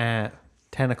initially at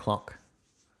 10 o'clock.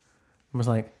 I was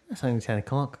like, it's only 10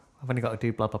 o'clock. I've only got to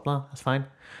do blah, blah, blah. That's fine.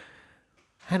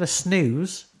 I had a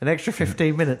snooze, an extra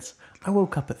 15 minutes. I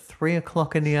woke up at 3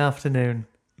 o'clock in the afternoon.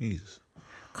 Jesus.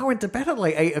 I went to bed at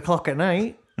like 8 o'clock at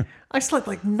night. I slept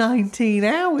like 19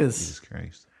 hours. Jesus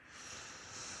Christ.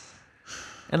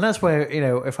 And that's where,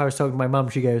 if I was talking to my mum,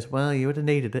 she goes, well, you would have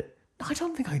needed it. I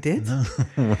don't think I did. No.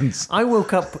 I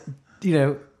woke up,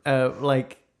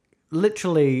 like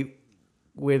literally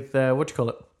with, my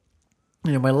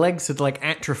legs had like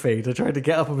atrophied. I tried to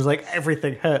get up and was like,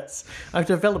 everything hurts. I've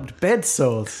developed bed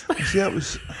sores. See, that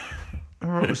was...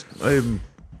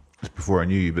 it's before I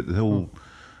knew you, but the whole...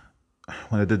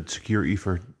 When I did security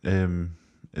for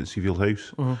at Seafield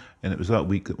House, and it was that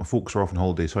week that my folks were off on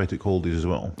holiday, so I took holidays as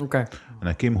well. Okay. And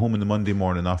I came home on the Monday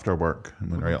morning after work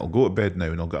and went, right, I'll go to bed now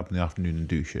and I'll get up in the afternoon and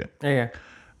do shit. Yeah.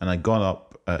 And I got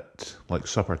up at like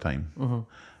supper time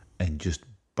and just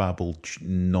babbled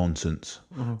nonsense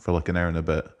for like an hour and a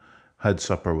bit. Had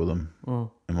supper with them,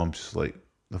 and Mum's just like,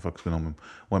 the fuck's going on?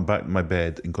 Went back to my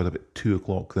bed and got up at 2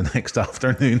 o'clock the next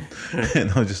afternoon.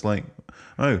 And I was just like,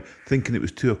 oh, thinking it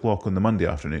was 2 o'clock on the Monday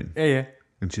afternoon. Yeah.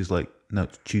 And she's like, no,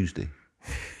 it's Tuesday.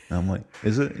 And I'm like,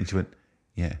 is it? And she went,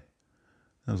 yeah.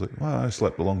 I was like, well, I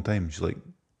slept a long time. She's like,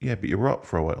 yeah, but you were up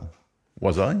for a while.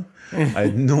 Was I? I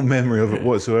had no memory of it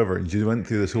whatsoever. And she went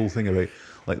through this whole thing about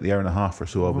like the hour and a half or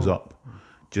so I was up,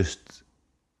 just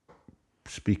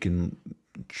speaking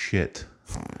shit.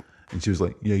 And she was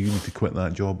like, yeah, you need to quit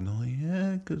that job. And I'm like,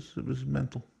 yeah, because it was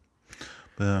mental.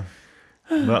 But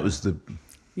that was the...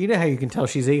 You know how you can tell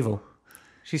she's evil?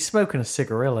 She's smoking a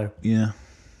cigarillo. Yeah.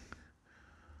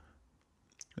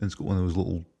 And it's got one of those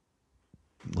little,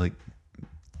 like,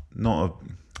 not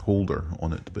a holder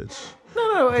on it, but it's...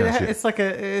 No, it's like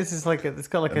it's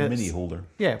got like a mini holder.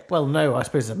 Yeah, well, no, I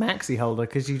suppose it's a maxi holder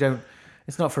because you don't...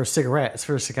 It's not for a cigarette, it's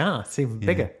for a cigar. It's even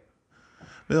bigger.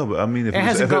 Yeah, but I mean, if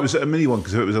it was a mini one,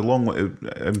 because if it was a long one,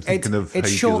 I'm thinking of... It's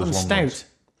short and stout,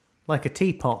 like a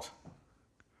teapot.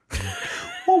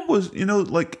 What was,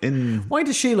 like in... Why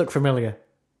does she look familiar?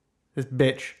 This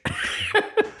bitch.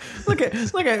 Look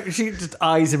at she just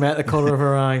eyes him out the corner of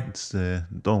her eye. It's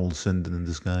Donald Sinden in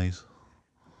disguise.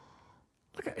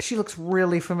 She looks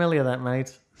really familiar, that maid.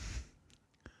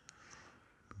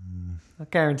 I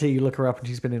guarantee you look her up and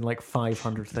she's been in like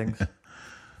 500 things.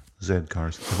 Z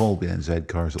cars. They've all been in Z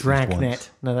cars at least once. Dragnet.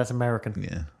 No, that's American.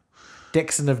 Yeah.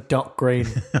 Dixon of Dock Green.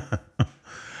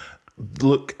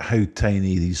 Look how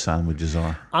tiny these sandwiches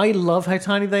are. I love how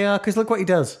tiny they are because look what he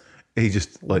does. He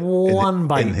just like One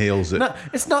bite. inhales it. No,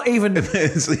 it's not even.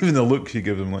 It's even the look she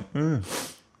gives him like.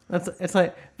 It's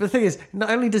like the thing is, not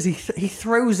only does he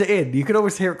throws it in, you can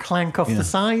always hear it clank off the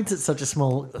sides. It's such a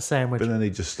small sandwich. But then he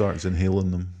just starts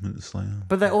inhaling them. And it's like,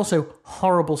 But they're also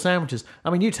horrible sandwiches. I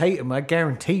mean, you'd hate them. I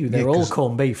guarantee you, they're all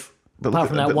corned beef. Apart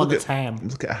from that one that's ham.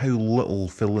 Look at how little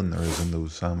filling there is in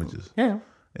those sandwiches. Yeah,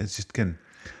 It's just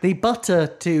the butter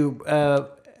to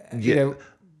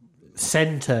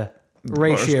center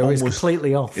ratio is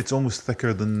completely off. It's almost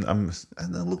thicker than it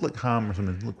look like ham or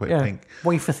something. It look quite pink,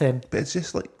 wafer thin. but it's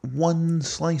just like one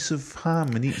slice of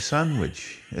ham in each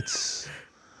sandwich. It's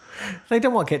They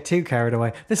don't want to get too carried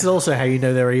away. This is also how you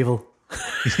know they're evil.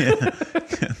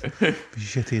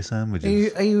 shitty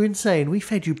sandwiches. Are you insane? We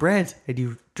fed you bread and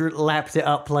you lapped it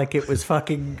up like it was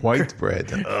fucking White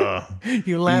bread.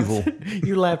 you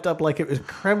lapped up like it was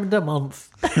creme de menthe.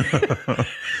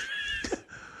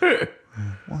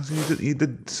 Well, so you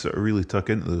did sort of really tuck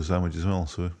into those sandwiches as well,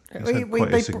 so it's had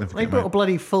quite a significant they brought a amount.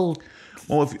 bloody full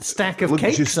stack of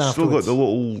cakes she's afterwards. still got the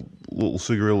little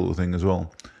cigarillo thing as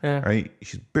well, Yeah. right?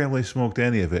 She's barely smoked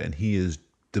any of it, and he has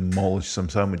demolished some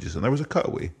sandwiches, and there was a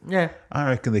cutaway. Yeah. I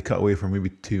reckon they cut away for maybe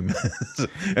 2 minutes,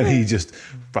 and he just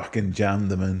fucking jammed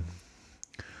them in,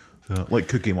 so, like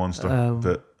Cookie Monster.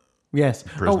 But Yes.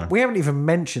 Prisoner. Oh, we haven't even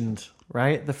mentioned,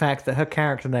 right, the fact that her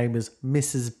character name is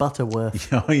Mrs. Butterworth.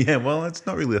 oh yeah, well, it's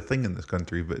not really a thing in this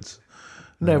country, but it's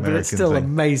No, but it's American still thing.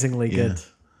 amazingly Yeah. good.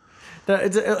 No,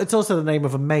 it's also the name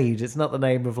of a maid. It's not the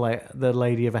name of like the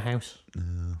lady of a house.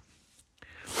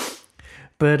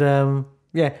 But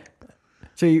yeah.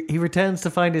 So he returns to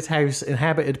find his house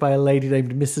inhabited by a lady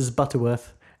named Mrs.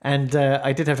 Butterworth. And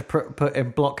I did have to put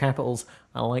in block capitals,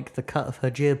 I like the cut of her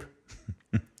jib.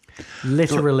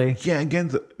 Literally. Yeah,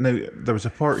 again, now there was a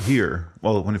part here.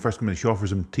 Well, when he first comes in, she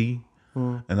offers him tea,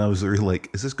 and I was really like,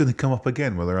 "Is this going to come up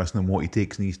again?" Where they're asking him what he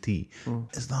takes in his tea.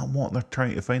 Is that what they're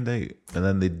trying to find out? And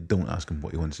then they don't ask him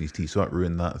what he wants in his tea, so that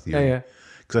ruined that theory. Yeah.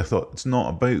 Because I thought it's not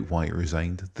about why he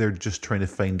resigned; they're just trying to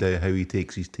find out how he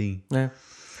takes his tea. Yeah.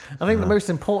 I think the most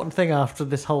important thing after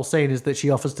this whole scene is that she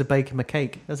offers to bake him a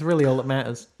cake. That's really all that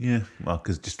matters. Yeah, well,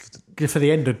 because just Good for the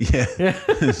ending. yeah,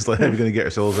 it's like how are we going to get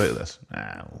ourselves out of this?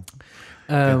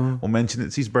 We'll mention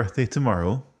it's his birthday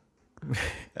tomorrow,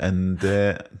 and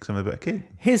some a bit of cake.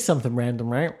 Here's something random,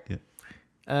 right?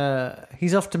 Yeah.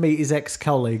 He's off to meet his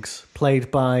ex-colleagues,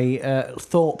 played by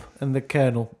Thorpe and the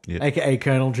Colonel, Yeah. a.k.a.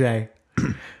 Colonel J.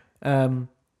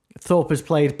 Thorpe is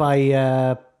played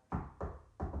by...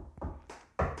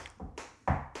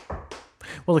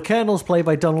 well, the Colonel's played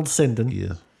by Donald Sinden,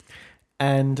 Yeah.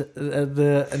 and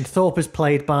Thorpe is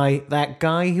played by that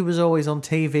guy who was always on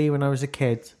TV when I was a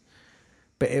kid,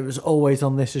 but it was always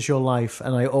on This Is Your Life,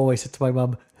 and I always said to my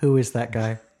mum, "Who is that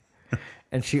guy?"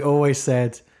 And she always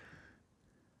said,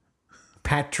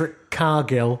 Patrick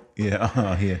Cargill.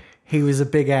 Yeah. Yeah. He was a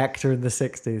big actor in the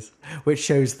 60s, which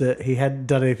shows that he hadn't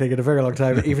done anything in a very long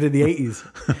time, even in the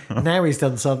 80s. Now he's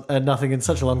done nothing in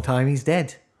such a long time, he's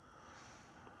dead.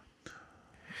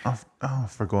 I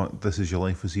forgot This Is Your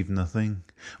Life was even a thing.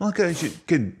 Well,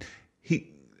 he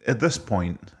at this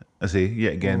point, I say,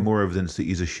 yet again, more evidence that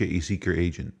he's a shitty secret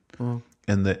agent,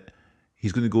 and that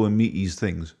he's going to go and meet these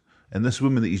things. And this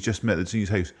woman that he's just met that's in his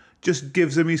house just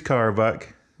gives him his car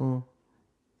back.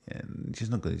 And she's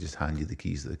not going to just hand you the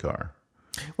keys to the car.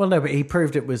 Well, no, but he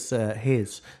proved it was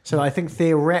his. So I think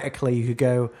theoretically you could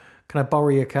go, "Can I borrow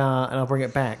your car and I'll bring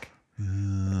it back?"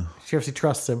 She obviously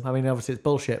trusts him. I mean, obviously it's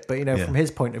bullshit, but from his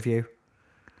point of view,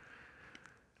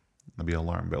 There'll be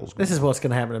alarm bells. this is what's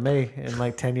going to happen to me in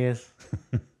like 10 years.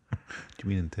 Do you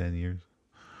mean in 10 years?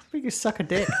 You can suck a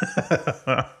dick.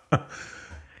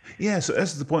 Yeah, so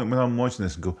this is the point when I'm watching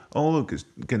this and go, oh, look,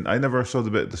 again, I never saw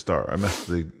the bit at the start. I missed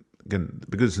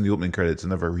because it's in the opening credits, I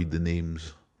never read the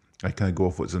names. I kind of go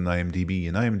off what's in IMDb,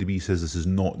 and IMDb says this is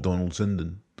not Donald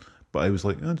Sinden. But I was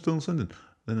like, oh, it's Donald Sinden.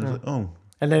 Then I was like, oh.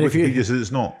 And then Wikipedia says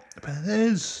it's not. But it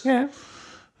is. Yeah.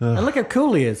 And look how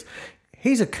cool he is.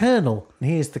 He's a colonel, and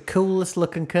he is the coolest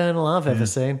looking colonel I've ever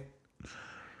seen.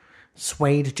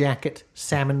 Suede jacket,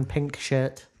 salmon pink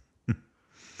shirt.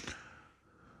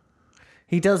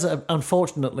 He does,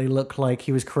 unfortunately, look like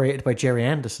he was created by Jerry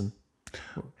Anderson,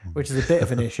 which is a bit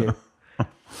of an issue.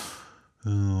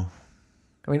 I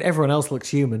mean, everyone else looks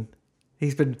human.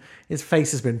 His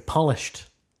face has been polished.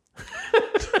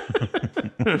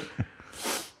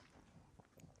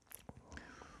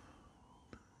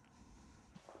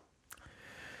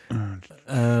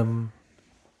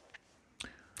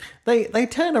 They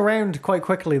turn around quite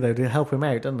quickly though to help him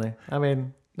out, don't they? I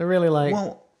mean, they're really like.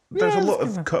 Well, there's a Yeah, lot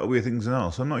let's of cutaway things now,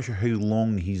 so I'm not sure how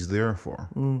long he's there for.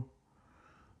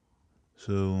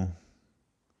 So,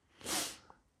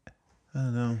 I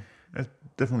don't know. It's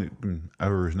definitely been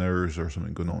hours and hours or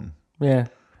something going on. Yeah.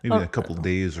 Maybe a couple of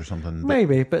days or something.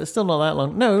 Maybe, but it's still not that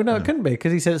long. No, it couldn't be,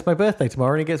 because he said it's my birthday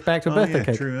tomorrow and he gets back to a birthday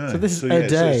cake. True, So this is a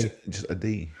day. So it's just a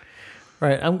day.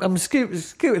 Right, I'm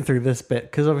scooting through this bit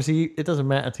because obviously it doesn't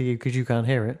matter to you because you can't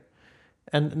hear it,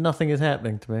 and nothing is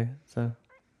happening to me. So,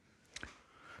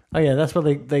 oh yeah, that's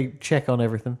where they check on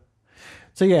everything.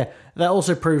 So yeah, that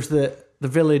also proves that the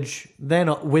village, they're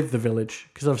not with the village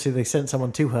because obviously they sent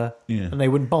someone to her, and they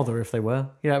wouldn't bother if they were.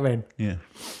 You know what I mean? Yeah.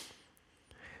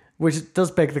 Which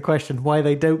does beg the question why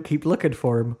they don't keep looking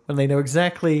for him when they know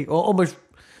exactly, or almost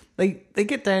they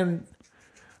get down.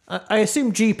 I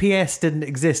assume GPS didn't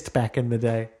exist back in the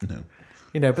day. No.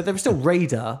 You know, but there was still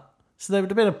radar. So there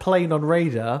would have been a plane on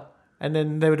radar, and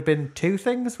then there would have been two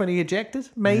things when he ejected,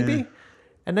 maybe. Yeah.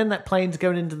 And then that plane's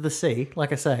going into the sea.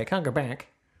 Like I say, it can't go back.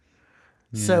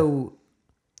 Yeah. So,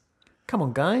 come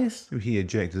on, guys. Maybe he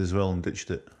ejected as well and ditched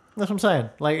it. That's what I'm saying.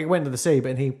 Like, it went to the sea,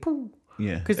 but he... Poof.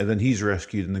 Yeah, and then he's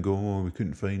rescued and they go, oh, we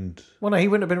couldn't find... Well, no, he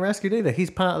wouldn't have been rescued either. He's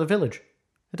part of the village.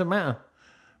 It doesn't matter.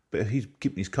 But he's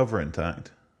keeping his cover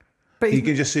intact. But he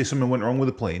can just say something went wrong with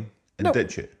the plane and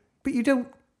ditch it. But you don't...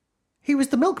 He was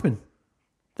the milkman.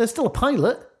 There's still a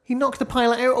pilot. He knocked the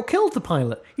pilot out or killed the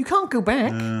pilot. You can't go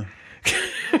back.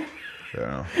 Fair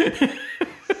enough.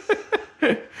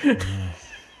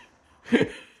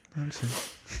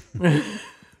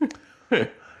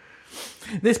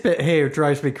 This bit here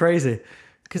drives me crazy.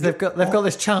 Because they've got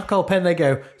this charcoal pen. They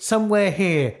go somewhere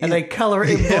here, and they colour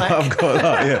it in black. I've got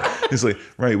that. Yeah, it's like,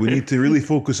 right, we need to really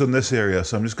focus on this area,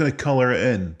 so I'm just going to colour it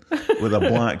in with a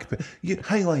black pen.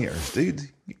 Highlighters, dude.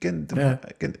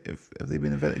 Have they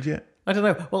been invented yet? I don't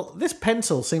know. Well, this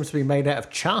pencil seems to be made out of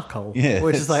charcoal, yeah,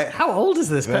 which is like, how old is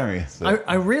this pencil?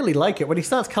 I really like it when he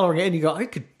starts colouring it in. You go, I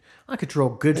could draw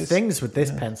good things with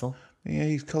this pencil. Yeah,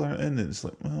 he's colouring it in, and it's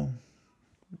like, well,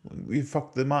 we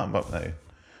fucked the map up now.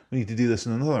 We need to do this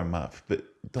in another map, but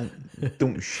don't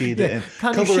shade it in.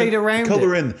 Can't you shade around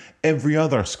Colour in every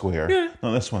other square,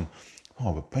 not this one.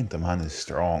 Oh, but Pinta Man is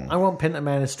strong. I want Pinta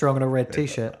Man is strong on a red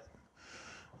t-shirt.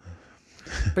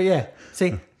 But yeah,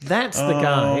 see, that's the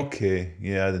guy. Okay,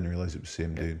 yeah, I didn't realise it was the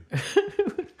same dude.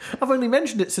 I've only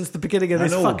mentioned it since the beginning of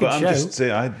this fucking show. I'm just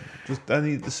saying, I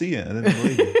need to see it. I didn't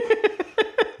believe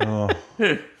it. Do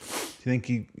you think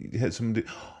he hit somebody?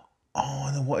 Oh,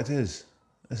 I know what it is.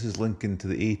 This is linking to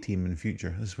the A-Team in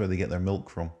future. This is where they get their milk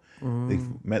from. They've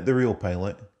met the real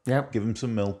pilot, give him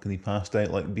some milk, and he passed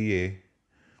out like BA.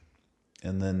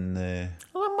 And then...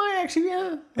 well, that might actually,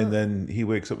 yeah. And then he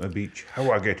wakes up on the beach. How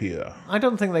do I get here? I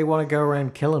don't think they want to go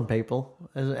around killing people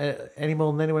any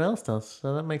more than anyone else does.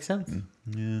 So that makes sense.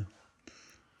 Yeah.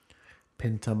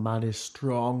 Pinta Man is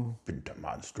strong. Pinta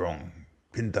Man strong.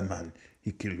 Pinta Man,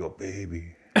 he killed your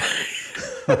baby.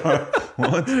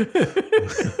 What?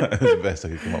 That was the best I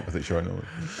could come up with it, sure.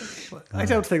 I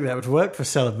don't think that would work for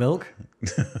selling milk.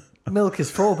 Milk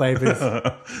is for babies.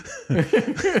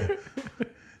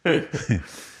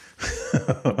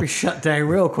 Be shut down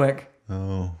real quick.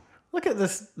 Oh. Look at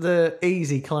this. The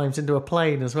easy climbs into a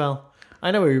plane as well. I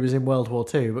know he was in World War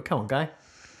II, but come on, guy.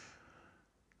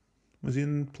 Was he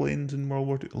in planes in World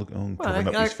War II? Look, covering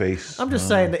up his face. I'm just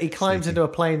saying that he climbs into a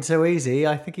plane so easy.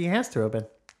 I think he has to have been.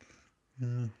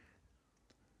 Yeah.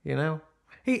 You know,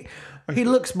 he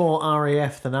looks more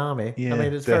RAF than Army. Yeah, I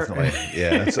mean, it's definitely.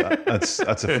 Yeah, that's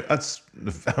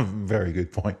a very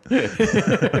good point.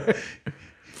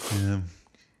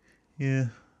 Yeah,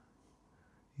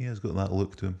 he has got that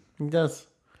look to him. He does.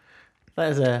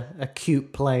 That is a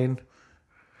cute plane.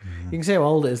 You can see how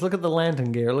old it is. Look at the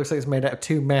landing gear. It looks like it's made out of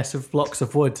two massive blocks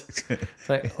of wood. It's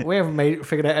like, we haven't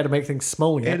figured out how to make things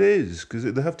small yet. It is, because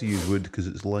they have to use wood because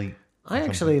it's light. I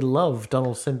actually love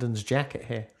Donald Sinden's jacket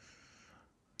here.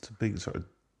 It's a big sort of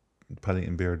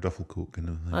Paddington Bear duffel coat kind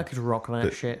of thing. I could rock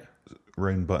that shit.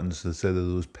 Round buttons instead of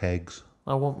those pegs.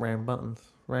 I want round buttons.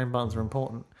 Round buttons are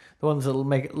important. The ones that'll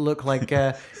make it look like,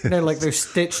 like those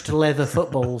stitched leather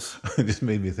footballs. It just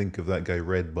made me think of that guy,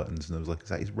 Red Buttons, and I was like, is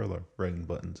that his brother, Round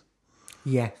Buttons?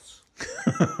 Yes.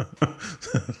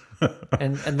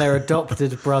 and their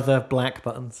adopted brother, Black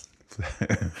Buttons.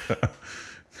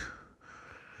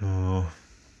 Oh.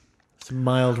 Some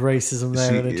mild racism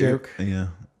there in a joke. Yeah.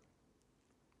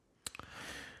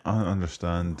 I don't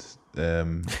understand.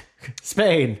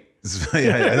 Spain.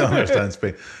 Yeah, I don't understand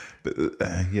Spain. But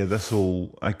this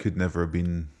whole... I could never have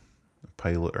been a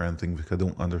pilot or anything because I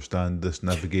don't understand this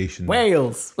navigation.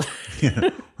 Wales.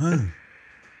 Yeah.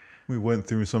 We went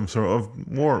through some sort of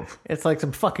warp. It's like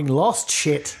some fucking Lost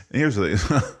shit. And here's the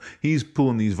thing. He's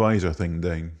pulling his visor thing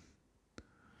down.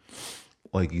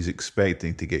 Like he's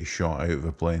expecting to get shot out of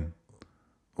a plane.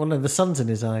 Well, no, the sun's in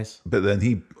his eyes. But then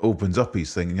he opens up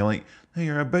his thing and you're like, no,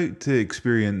 you're about to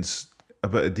experience a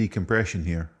bit of decompression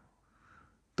here.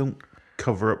 Don't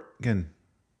cover up again.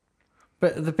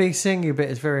 But the big seeing you bit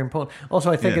is very important.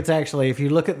 Also, I think it's actually, if you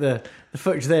look at the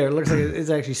footage there, it looks like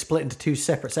it's actually split into two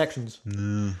separate sections.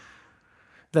 No.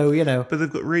 Though, you know. But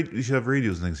they've got you should have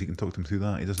radios and things so you can talk to him through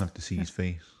that. He doesn't have to see his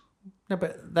face. No,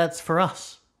 but that's for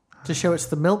us. To show it's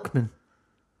the milkman.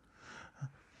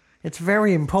 It's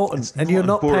very important. And you're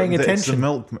not paying attention. It's the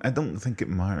milkman. I don't think it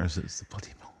matters. It's the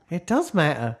bloody milkman. It does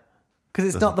matter.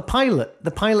 Because it's not the pilot.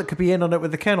 The pilot could be in on it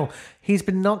with the colonel. He's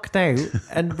been knocked out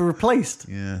and replaced.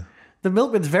 Yeah. The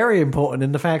milkman's very important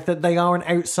in the fact that they are an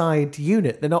outside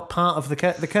unit. They're not part of the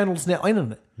colonel's not in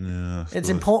on it. Yeah, it's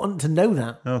important to know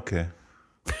that. Okay.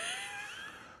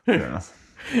 Fair enough.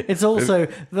 It's also,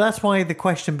 that's why the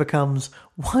question becomes,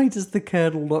 why does the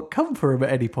colonel not come for him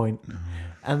at any point?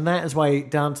 And that is why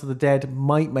Dance of the Dead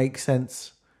might make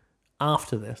sense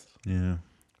after this. Yeah.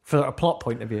 For a plot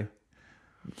point of view.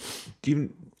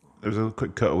 There's a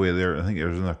quick cutaway there. I think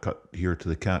there's another cut here to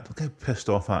the cat. Look how pissed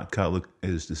off that cat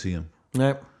is to see him.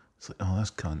 Nope. It's like, oh, that's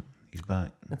cunt. He's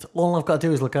back. That's all I've got to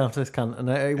do is look after this cunt.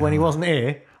 And when he wasn't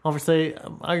here, obviously,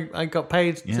 I got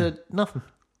paid to nothing.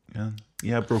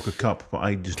 Yeah, I broke a cup, but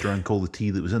I just drank all the tea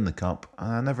that was in the cup.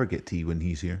 And I never get tea when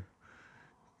he's here.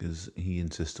 Because he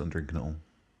insists on drinking it all.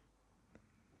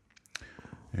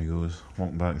 There he goes,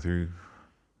 walking back through.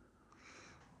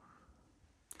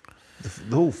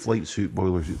 The whole flight suit,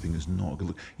 boiler suit thing is not a good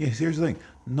look. Yes, here's the thing.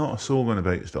 Not a soul going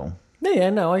about still. Yeah,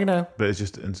 no, I know. But it's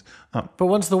just... but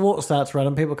once the water starts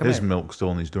running, people come in. There's milk still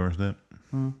on his doorstep.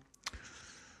 No.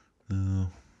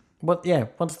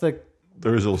 Once the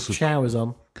there is also shower's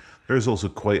on. There is also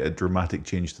quite a dramatic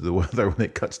change to the weather when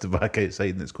it cuts to back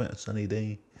outside and it's quite a sunny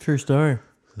day. True story.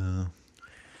 So.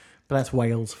 But that's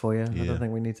Wales for you. Yeah. I don't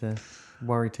think we need to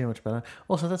worry too much about that.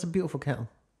 Also, that's a beautiful kettle.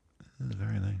 It's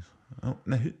very nice. Oh,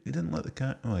 no, he didn't let the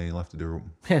cat... Oh, he left the door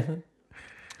open. Yeah.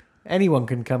 Anyone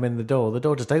can come in the door. The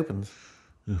door just opens.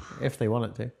 If they want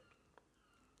it to.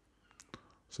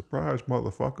 Surprise,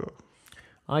 motherfucker.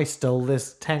 I stole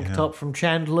this tank top from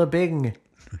Chandler Bing.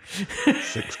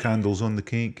 6 candles on the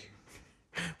cake.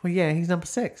 Well, yeah, he's number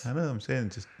 6. I know, I'm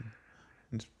saying, just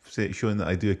showing that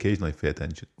I do occasionally pay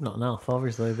attention. Not enough,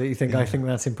 obviously, that you think I think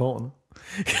that's important.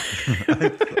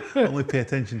 I only pay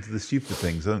attention to the stupid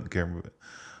things. I don't care about it.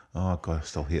 Oh, God, I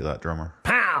still hate that drummer.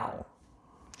 Pow!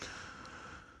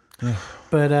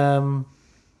 But,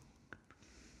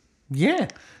 yeah.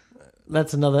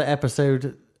 That's another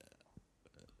episode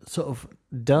sort of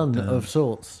done of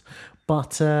sorts.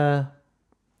 But,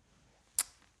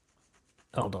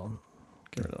 hold on.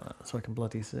 Get rid of that so I can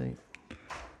bloody see.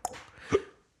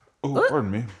 Oh,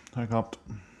 pardon me. I got...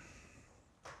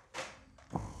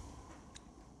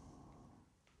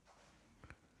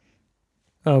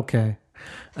 Okay.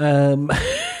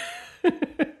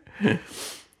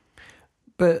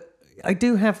 But I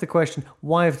do have the question,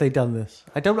 why have they done this?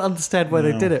 I don't understand why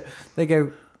they did it. They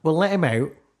go, well, let him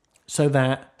out so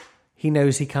that he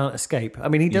knows he can't escape. I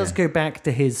mean, he does go back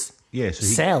to his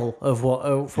cell of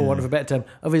for want of a better term,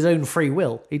 of his own free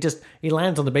will. He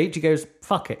lands on the beach, he goes,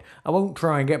 fuck it. I won't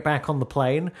try and get back on the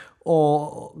plane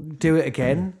or do it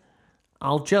again.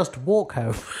 I'll just walk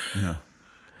home. Yeah.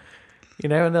 You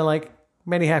know, and they're like,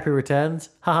 many happy returns.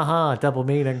 Ha ha ha, double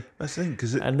meaning. That's the thing,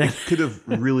 because it could have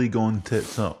really gone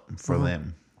tits up for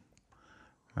them.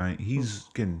 Right? He's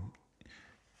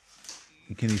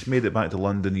made it back to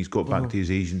London. He's got back to his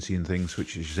agency and things,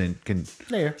 which is saying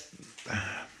There.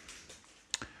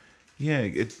 Yeah,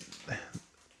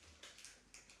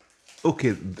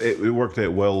 okay, it worked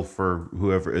out well for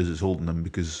whoever it is that's holding them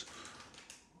because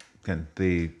again,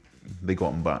 they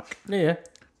got him back. Yeah.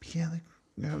 Yeah,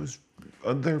 it was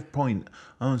at their point.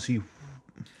 I don't see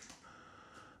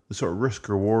the sort of risk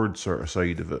reward sort of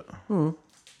side of it.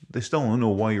 They still don't know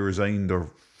why you resigned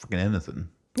or fucking anything.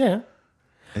 Yeah.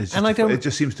 It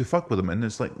just seems to fuck with them, and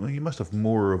it's like, well, you must have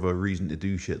more of a reason to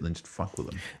do shit than just fuck with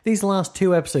them. These last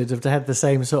 2 episodes have had the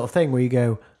same sort of thing where you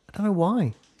go, I don't know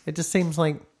why. It just seems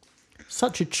like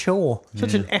such a chore,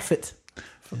 such an effort.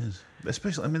 It is.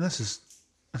 Especially, I mean, because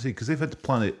they've had to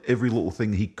plan out every little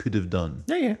thing he could have done.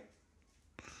 Yeah.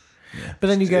 But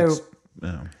then you go,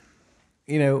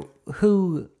 you know,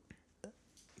 who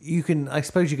you can, I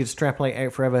suppose you could extrapolate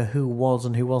out forever who was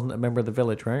and who wasn't a member of the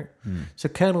village, right? So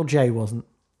Colonel J wasn't.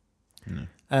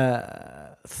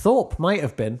 Thorpe might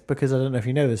have been, because I don't know if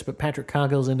you know this, but Patrick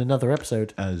Cargill's in another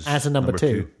episode as a number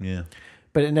two. Yeah.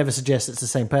 But it never suggests it's the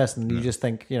same person. You just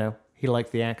think, he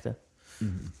liked the actor.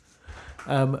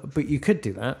 Mm-hmm. But you could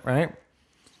do that, right?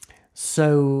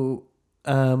 So,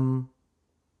 the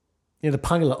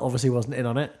pilot obviously wasn't in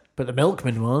on it, but the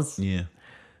milkman was. Yeah.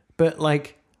 But,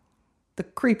 the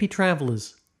creepy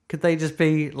travellers, could they just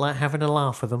be, having a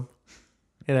laugh with them?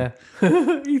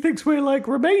 He thinks we're,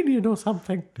 Romanian or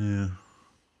something. Yeah.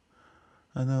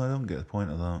 I know, I don't get the point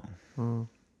of that.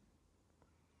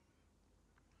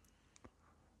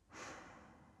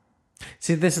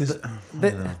 See,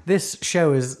 this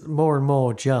show is more and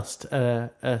more just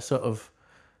a sort of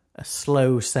a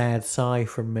slow, sad sigh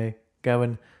from me.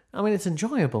 Going, I mean, it's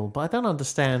enjoyable, but I don't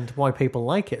understand why people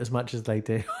like it as much as they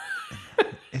do.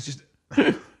 It's just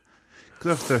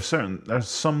because there's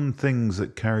some things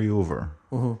that carry over,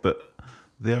 but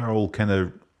they are all kind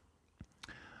of.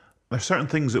 There's certain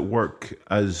things that work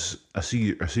as a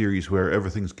series where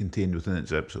everything's contained within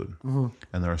its episode,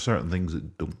 and there are certain things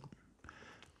that don't.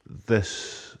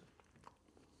 This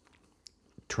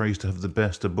tries to have the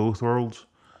best of both worlds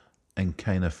and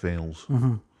kind of fails.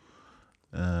 So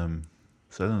I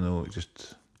don't know.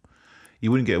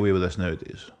 You wouldn't get away with this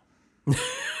nowadays.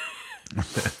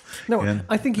 No, Yeah.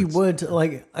 I think you would.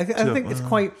 I think it's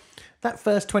quite. That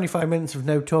first 25 minutes of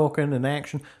no talking and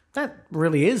action, that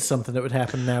really is something that would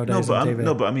happen nowadays on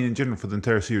TV. But I mean in general for the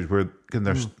entire series, where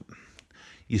there's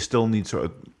you still need sort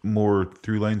of more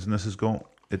through lines than this has got.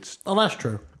 Oh, that's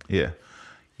true. Yeah,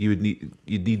 you'd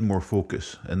need more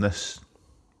focus, and this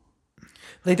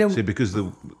they don't see because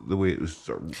the way it was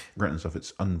sort of written and stuff,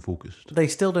 it's unfocused. They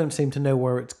still don't seem to know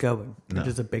where it's going, which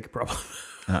is a big problem.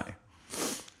 Aye.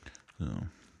 So.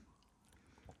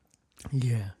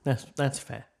 Yeah, that's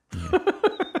fair. Yeah.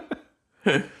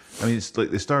 I mean, it's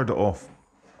like they started off.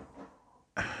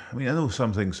 I mean, I know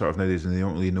some things sort of nowadays, and they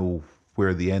don't really know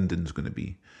where the ending's going to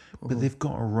be. But they've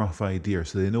got a rough idea,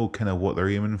 so they know kind of what they're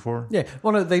aiming for. Yeah,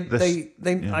 well, no, they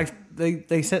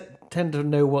tend to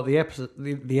know what the episode,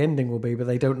 the ending will be, but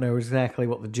they don't know exactly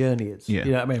what the journey is. Yeah,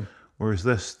 you know what I mean. Whereas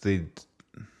this, they're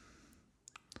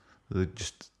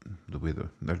just the way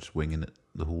they're just winging it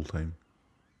the whole time.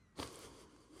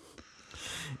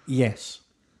 Yes,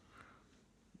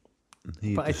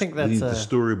 but I think that's they need to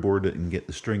storyboard it and get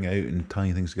the string out and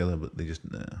tie things together, but they just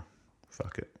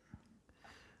fuck it.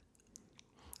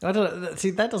 I don't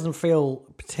see. That doesn't feel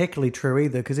particularly true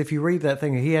either. Because if you read that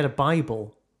thing, he had a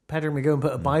Bible. Patrick McGowan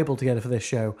put a Bible together for this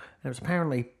show, and it was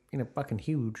apparently fucking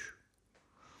huge.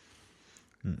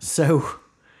 So,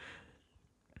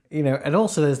 and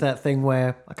also there's that thing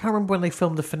where I can't remember when they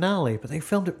filmed the finale, but they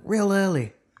filmed it real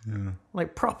early,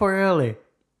 proper early,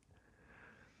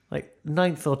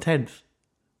 9th or 10th.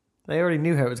 They already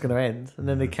knew how it was going to end, and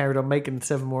then they carried on making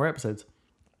 7 more episodes,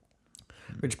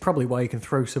 which is probably why you can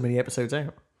throw so many episodes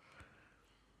out.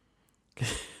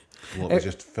 Well, it was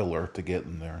just filler to get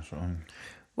them there. So.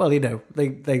 Well,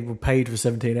 they were paid for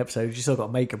 17 episodes. You still got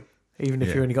to make them, even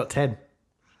if you only got 10.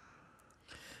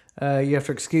 You have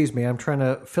to excuse me. I'm trying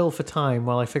to fill for time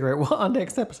while I figure out what our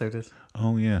next episode is.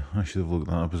 Oh yeah, I should have looked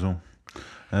that up as well.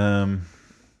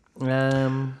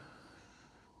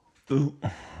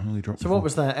 So what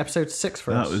was that? Episode 6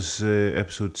 for us? That was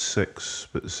episode 6,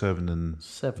 but 7 and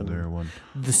 7. There one.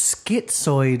 The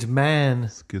Schizoid Man.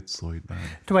 Schizoid Man.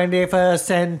 21st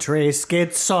century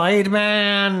Schizoid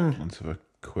Man. Let's have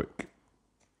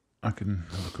I can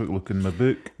have a quick look in my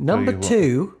book. Number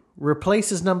 2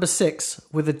 replaces number 6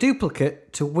 with a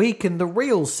duplicate to weaken the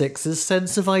real 6's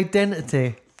sense of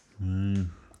identity.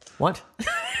 What?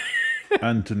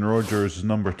 Anton Rogers is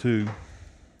number 2.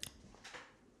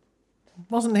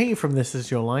 Wasn't he from This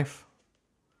Is Your Life?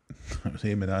 That was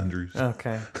Eamon Andrews.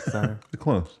 Okay, so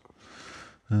close.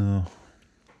 Oh.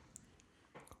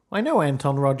 I know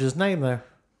Anton Rogers' name though.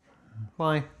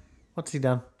 Why? What's he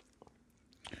done?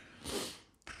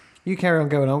 You carry on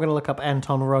going. I'm going to look up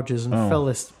Anton Rogers and fill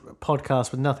this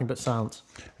podcast with nothing but silence.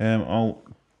 I'll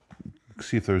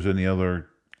see if there's any other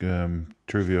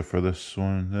trivia for this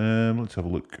one. Let's have a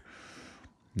look.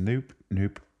 Nope.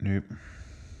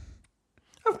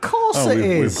 Of course it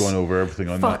is. We've gone over everything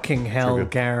on Fucking that. hell, trivia.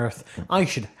 Gareth. I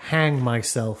should hang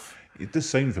myself. It does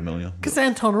sound familiar. Because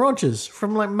Anton Rogers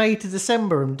from May to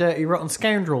December and Dirty Rotten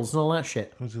Scoundrels and all that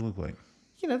shit. What does he look like?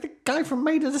 The guy from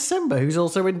May to December who's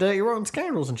also in Dirty Rotten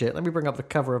Scoundrels and shit. Let me bring up the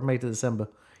cover of May to December.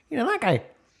 That guy.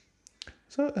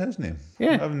 Is that his name?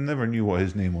 Yeah. I never knew what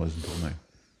his name was until now.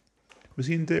 Was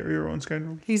he in Dirty Rotten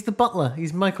Scoundrels? He's the butler.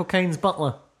 He's Michael Caine's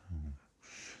butler.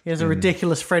 He has a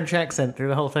ridiculous French accent through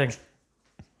the whole thing.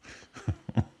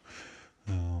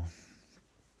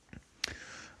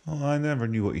 Oh, I never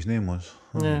knew what his name was.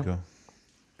 There you go.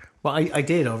 Well, I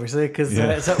did, obviously, because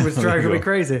Yeah. that was driving me go.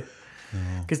 crazy.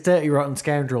 Because Dirty Rotten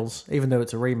Scoundrels, even though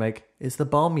it's a remake, is the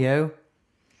bomb, yo.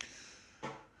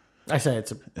 I say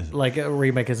it's like a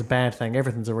remake is a bad thing.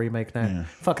 Everything's a remake now. Yeah.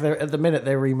 Fuck, at the minute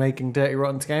they're remaking Dirty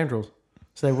Rotten Scoundrels.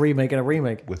 So they're remaking a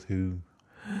remake. With who?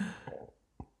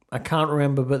 I can't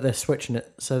remember, but they're switching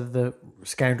it. So the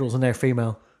Scoundrels are now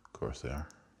female. Of course they are.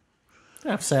 I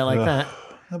have to say it like that.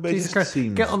 No, but it Jesus just Christ.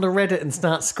 seems... Get onto Reddit and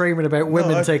start screaming about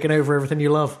women taking over everything you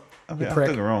love. I You mean, don't prick.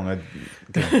 get me wrong. I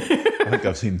think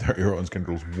I've seen Dirty Rotten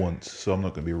Scoundrels once, so I'm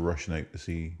not going to be rushing out to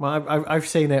see. Well, I've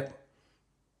seen it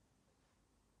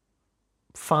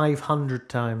 500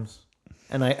 times,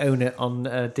 and I own it on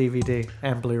DVD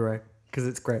and Blu-ray because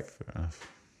it's great. Fair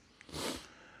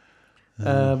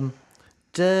enough.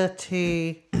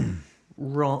 Dirty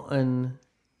Rotten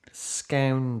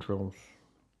Scoundrels.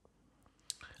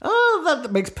 Oh,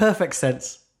 that makes perfect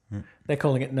sense. They're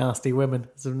calling it Nasty Women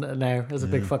now as a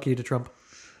big fuck you to Trump.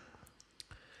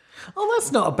 Oh,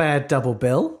 that's not a bad double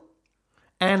bill.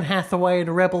 Anne Hathaway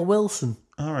and Rebel Wilson.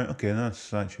 All right, okay,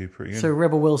 that's actually pretty good. So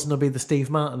Rebel Wilson will be the Steve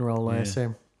Martin role, I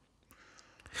assume.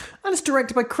 And it's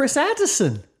directed by Chris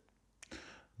Addison,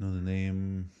 Know the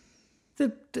name?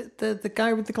 the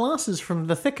guy with the glasses from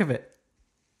The Thick of It,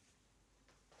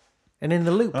 and In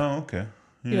the Loop. Oh, okay.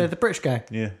 You know, the British guy.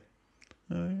 Yeah.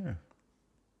 Oh,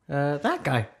 yeah. That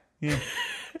guy. Yeah.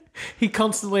 He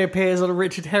constantly appears on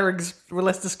Richard Herring's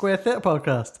Leicester Square Theatre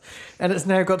podcast, and it's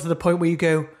now got to the point where you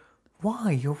go,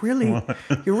 "Why? You're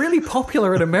really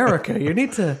popular in America. You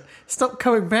need to stop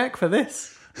coming back for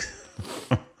this."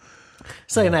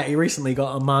 Saying that, he recently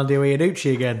got Armando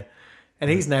Iannucci again, and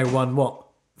he's now won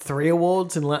 3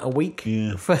 awards in like a week.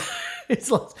 Yeah.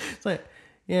 It's like,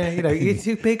 yeah, you know, you're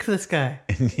too big for this guy.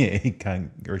 Yeah,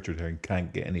 Richard Herring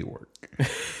can't get any work.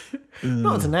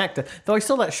 Not as an actor, though. I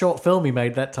saw that short film he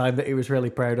made that time that he was really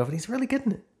proud of, and he's really good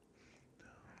in it.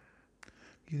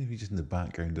 Even if he's just in the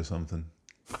background or something.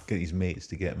 Get his mates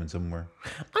to get him in somewhere.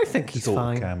 I think he's Just a little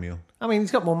fine. cameo. I mean,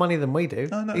 he's got more money than we do.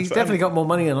 No, He's but definitely got more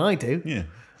money than I do. Yeah.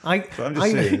 But I'm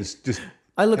just saying, it's just...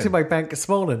 I looked at my bank this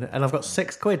morning and I've got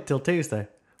 £6 till Tuesday,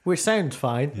 which sounds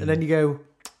fine. And then you go,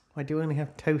 I do only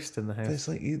have toast in the house. It's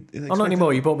like Oh, not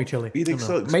anymore. You bought me chili. You'd Oh, no.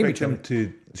 expect Maybe him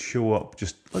chili. to show up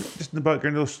just in the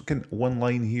background, just one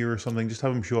line here or something. Just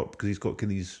have him show up because he's got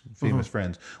these famous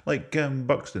friends. Like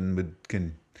Buxton would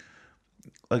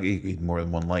like he had more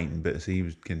than one line, but he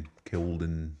was killed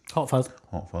in Hot Fuzz.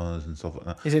 Hot Fuzz and stuff like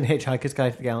that. He's in Hitchhiker's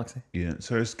Guide to the Galaxy. Yeah,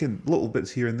 so it's little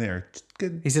bits here and there. Just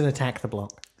He's in Attack the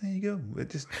Block. there you go. It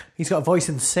just He's got a voice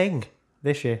in Sing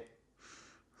this year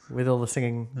with all the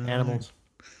singing animals.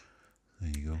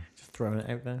 there you go. Just throwing it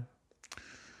out there.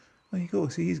 There you go.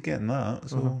 See, he's getting that.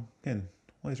 So again,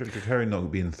 why is Richard Herring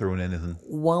not being thrown anything?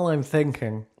 While I'm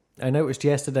thinking, I noticed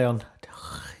yesterday on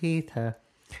Twitter,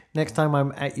 next time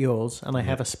I'm at yours and I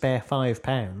have a spare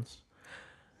 £5,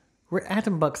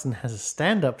 Adam Buxton has a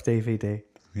stand-up DVD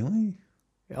Really?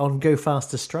 on Go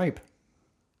Faster Stripe.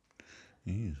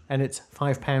 Jeez. And it's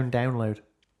 £5 download.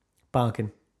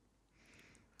 Bargain.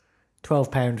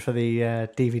 £12 for the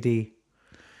DVD.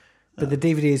 But the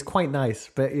DVD is quite nice,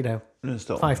 but you know, No,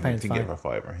 still, £5 to fine. get for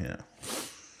a £5, yeah.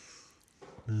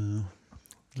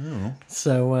 No.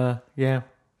 So, yeah.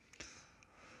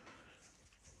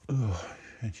 Oh,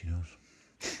 and she knows.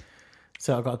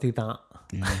 So I've got to do that.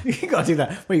 Yeah. You got to do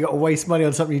that. Well, you got to waste money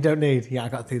on something you don't need. Yeah, I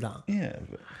got to do that. Yeah,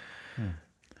 but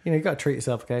You know, you got to treat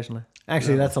yourself occasionally.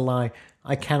 Actually, that's a lie.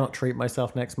 I cannot treat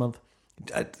myself next month.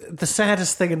 The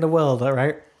saddest thing in the world, all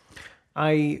right?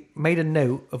 I made a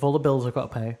note of all the bills I've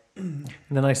got to pay, and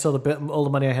then I saw all the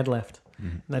money I had left.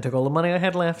 And I took all the money I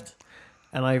had left,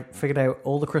 and I figured out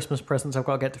all the Christmas presents I've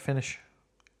got to get to finish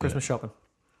Christmas shopping.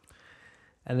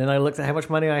 And then I looked at how much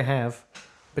money I have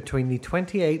between the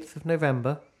 28th of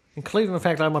November, including the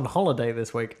fact I'm on holiday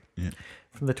this week,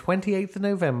 from the 28th of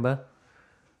November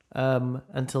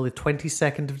until the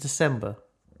 22nd of December,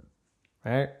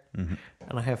 right? And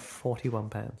I have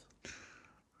 £41.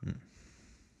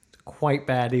 It's quite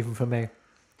bad even for me.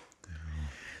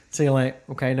 So you're like,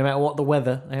 okay, no matter what the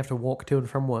weather, I have to walk to and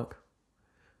from work.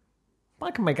 But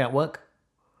I can make that work.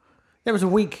 There was a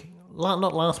week,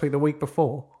 not last week, the week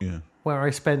before, yeah, where I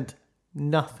spent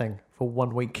nothing for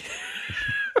 1 week.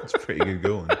 it's pretty good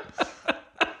going.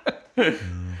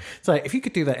 So if you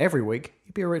could do that every week,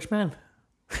 you'd be a rich man.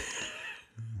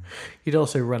 You'd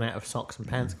also run out of socks and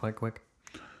pants quite quick.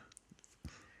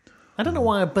 I don't know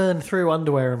why I burn through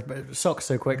underwear and socks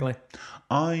so quickly.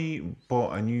 I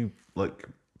bought a new, like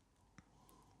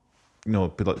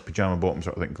pajama bottom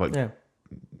sort of thing, like Yeah.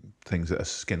 things that are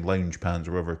skin lounge pants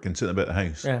or whatever, can sit in a bit of the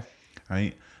house. Yeah.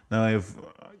 Right? Now I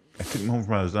took them home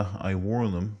from Asda. I wore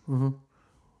them a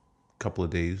couple of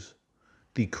days.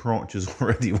 The crotch is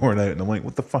already worn out, and I'm like,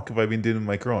 what the fuck have I been doing with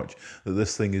my crotch? That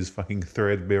this thing is fucking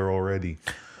threadbare already.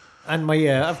 And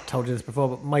my, I've told you this before,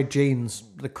 but my jeans,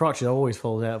 the crotches always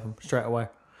falls out of them straight away.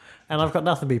 And I've got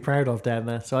nothing to be proud of down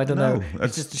there, so I don't know.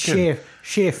 It's just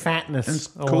sheer fatness. And it's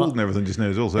cold and everything just now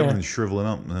as well, so everything's shriveling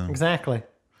up now. Exactly.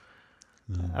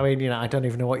 I mean, I don't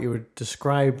even know what you would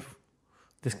describe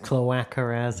this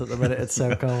cloaca as at the minute. It's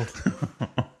so cold.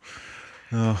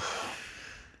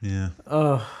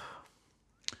 Yeah.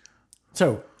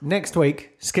 So, next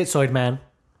week, Schizoid Man.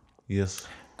 Yes.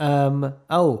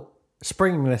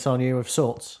 Springing this on you of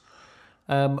sorts.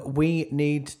 We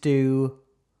need to do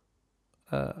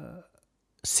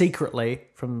secretly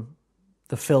from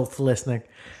the filth listening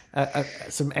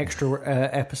some extra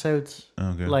episodes.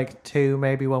 Okay. Like 2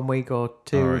 maybe 1 week or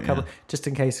 2 right, a couple, just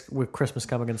in case with Christmas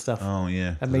coming and stuff. Oh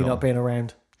yeah. And me not being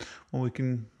around. Well, we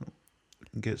can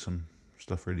get some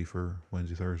stuff ready for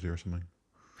Wednesday, Thursday or something.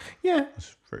 Yeah.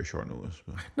 It's very short notice.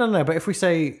 But... No, but if we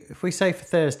say for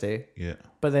Thursday, yeah,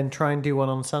 but then try and do one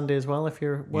on Sunday as well if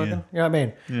you're working. Yeah. You know what I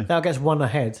mean? Yeah. That'll get us one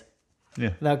ahead.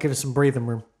 Yeah. That'll give us some breathing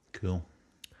room. Cool.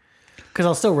 Because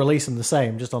I'll still release them the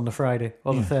same, just on the Friday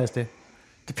or the Thursday.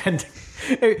 Depending.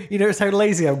 You notice how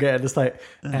lazy I'm getting? It's like,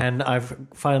 and I've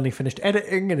finally finished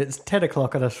editing and it's 10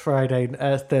 o'clock on a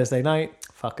Thursday night.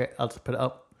 Fuck it, I'll just put it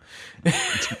up.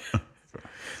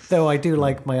 Though I do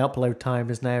like my upload time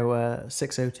is now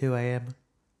 6:02 a.m.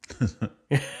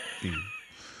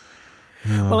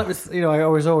 Well, it was, I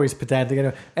was always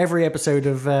pedantic. Every episode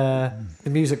of the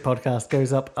music podcast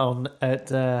goes up on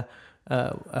at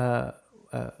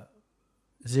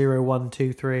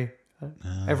 0123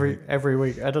 every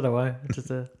week. I don't know why. It's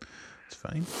just it's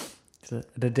fine. It's an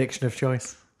addiction of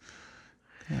choice.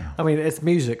 Yeah. I mean, it's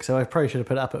music, so I probably should have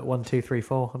put it up at 1, 2, 3,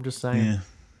 4. I'm just saying. Yeah.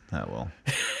 Ah, well.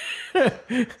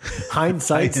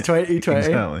 Hindsight's 2020.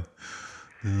 Exactly.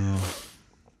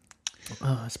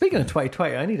 Speaking of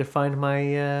 2020, I need to find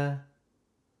my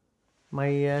my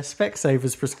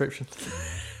Specsavers prescription.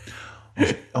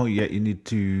 Oh yeah, you need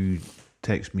to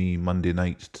text me Monday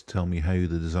nights to tell me how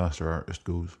the Disaster Artist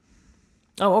goes.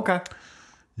 Oh, okay.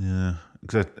 Yeah,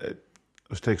 because I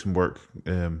was texting work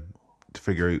to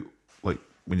figure out, like,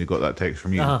 when you got that text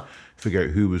from you, figure out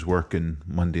who was working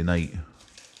Monday night.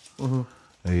 Mm-hmm.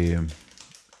 And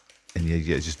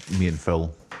yeah, it's just me and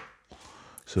Phil.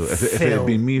 So if it had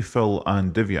been me, Phil,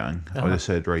 and Divyang, I would have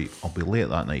said, right, I'll be late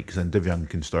that night because then Divyang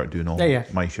can start doing all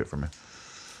my shit for me.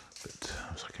 But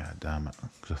I was like, ah, damn it,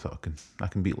 because I thought I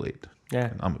can be late.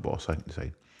 Yeah, I'm the boss. I can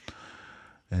decide.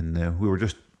 And we were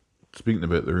just speaking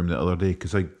about the room the other day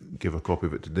because I gave a copy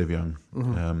of it to Divyang.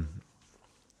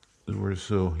 Mm-hmm.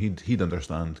 So he'd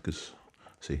understand because,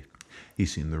 see,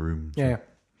 he's seen the room. So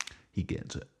he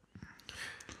gets it.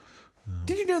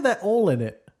 Did you know they're all in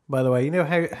it? By the way, you know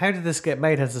how did this get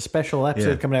made as a special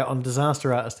episode coming out on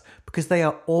Disaster Artist? Because they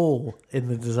are all in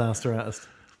the Disaster Artist.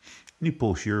 I knew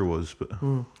Paul Shear was, but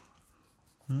so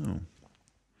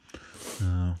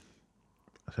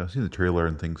I've seen the trailer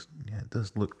and things. Yeah, it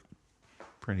does look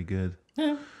pretty good.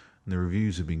 Yeah, and the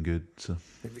reviews have been good. So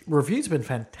reviews have been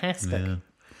fantastic. Yeah.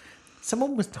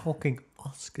 Someone was talking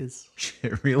Oscars.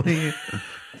 Shit, really?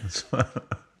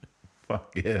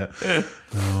 Fuck yeah.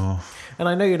 Oh. And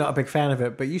I know you're not a big fan of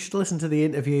it, but you should listen to the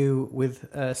interview with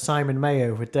Simon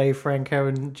Mayo with Dave Franco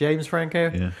and James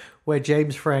Franco, where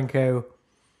James Franco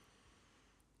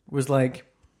was like,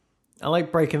 I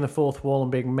like breaking the fourth wall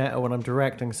and being meta when I'm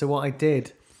directing. So what I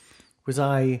did was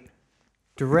I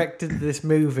directed this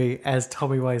movie as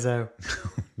Tommy Wiseau.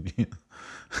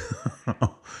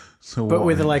 But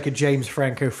with like a James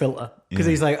Franco filter. Because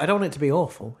he's like, I don't want it to be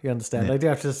awful, you understand? I do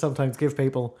have to sometimes give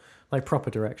people like proper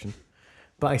direction.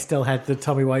 But I still had the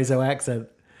Tommy Wiseau accent.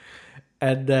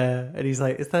 And he's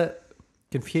like, is that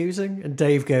confusing? And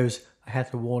Dave goes, I had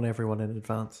to warn everyone in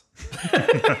advance.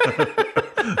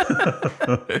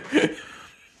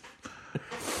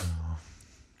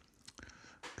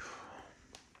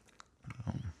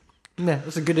 Yeah,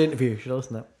 it's a good interview. You should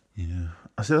listen to that. Yeah.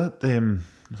 I said that,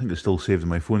 I think it's still saved in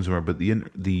my phone somewhere, but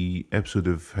the episode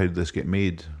of How Did This Get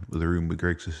Made with the room with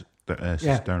Greg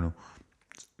Sestano,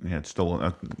 it's still,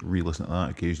 I re-listen to that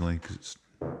occasionally because it's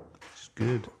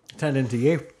good. Turned into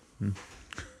you.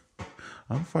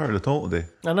 I'm fired at all today.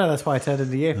 I know, that's why I turned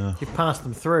into you. You've passed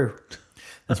them through.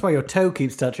 That's why your toe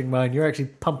keeps touching mine. You're actually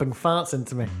pumping farts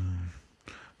into me.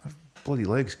 My bloody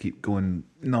legs keep going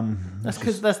numb. That's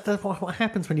because that's what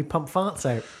happens when you pump farts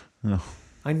out. No.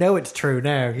 I know it's true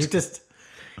now.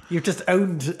 You've just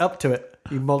owned up to it,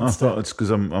 you I monster. thought it's because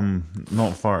I'm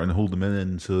not farting and holding them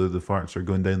in, so the farts are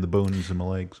going down the bones in my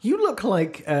legs. You look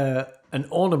like an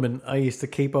ornament I used to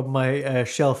keep on my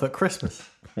shelf at Christmas.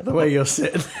 The way you're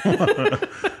sitting.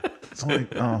 It's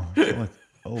like, oh,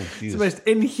 It's jeez. the most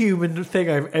inhuman thing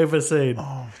I've ever seen.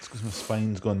 Oh, it's because my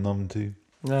spine's gone numb too.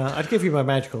 I'd give you my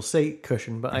magical seat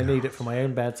cushion, but I need it for my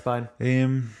own bad spine.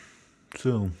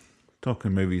 So,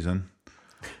 talking movies then.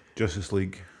 Justice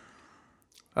League.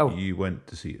 Oh. You went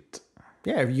to see it.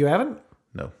 Yeah, you haven't?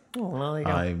 No. Oh, well, there you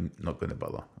go. I'm not going to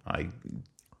bother. I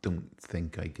don't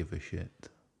think I give a shit.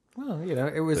 Well, you know,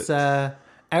 it was out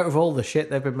of all the shit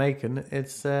they've been making,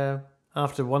 it's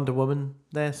after Wonder Woman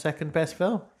their second best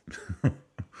film.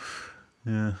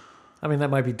 Yeah. I mean, that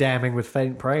might be damning with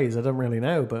faint praise. I don't really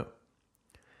know, but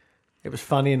it was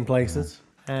funny in places,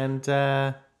 and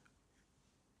the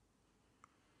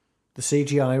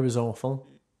CGI was awful.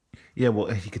 Yeah,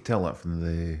 well, you could tell that from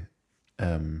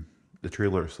the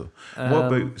trailers, though. What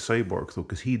about Cyborg, though?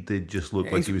 Because he did just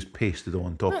look like he was pasted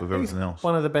on top of everything else.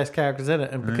 One of the best characters in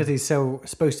it, and because he's so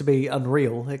supposed to be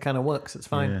unreal, it kind of works. It's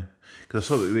fine. Yeah, because I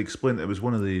saw that they explained it was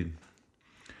one of the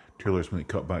trailers when they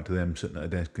cut back to them sitting at a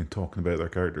desk and talking about their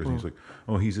characters. He's like,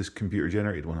 "Oh, he's this computer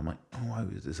generated one." I'm like, "Oh, wow,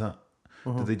 is that?"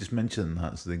 Did they just mention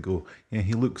that? So they go, "Yeah,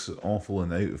 he looks awful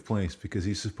and out of place because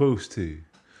he's supposed to."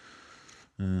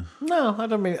 No, I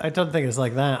don't think it's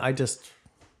like that.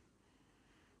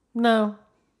 No,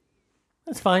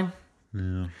 it's fine.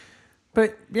 Yeah.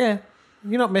 But yeah,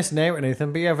 you're not missing out on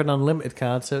anything. But you have an unlimited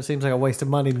card, so it seems like a waste of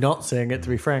money not seeing it. To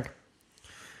be frank.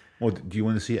 Well, do you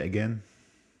want to see it again?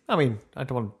 I mean,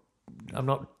 I'm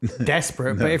not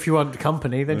desperate, but if you want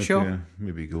company, then sure. Yeah,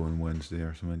 maybe go on Wednesday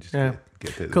or something. Just Yeah.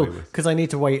 get it Cool, away with. because I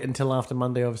need to wait until after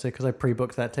Monday, obviously, because I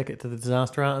pre-booked that ticket to the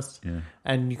Disaster Artist, Yeah.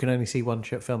 and you can only see one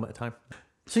short film at a time.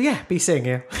 So yeah, be seeing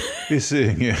you. Be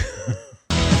seeing you.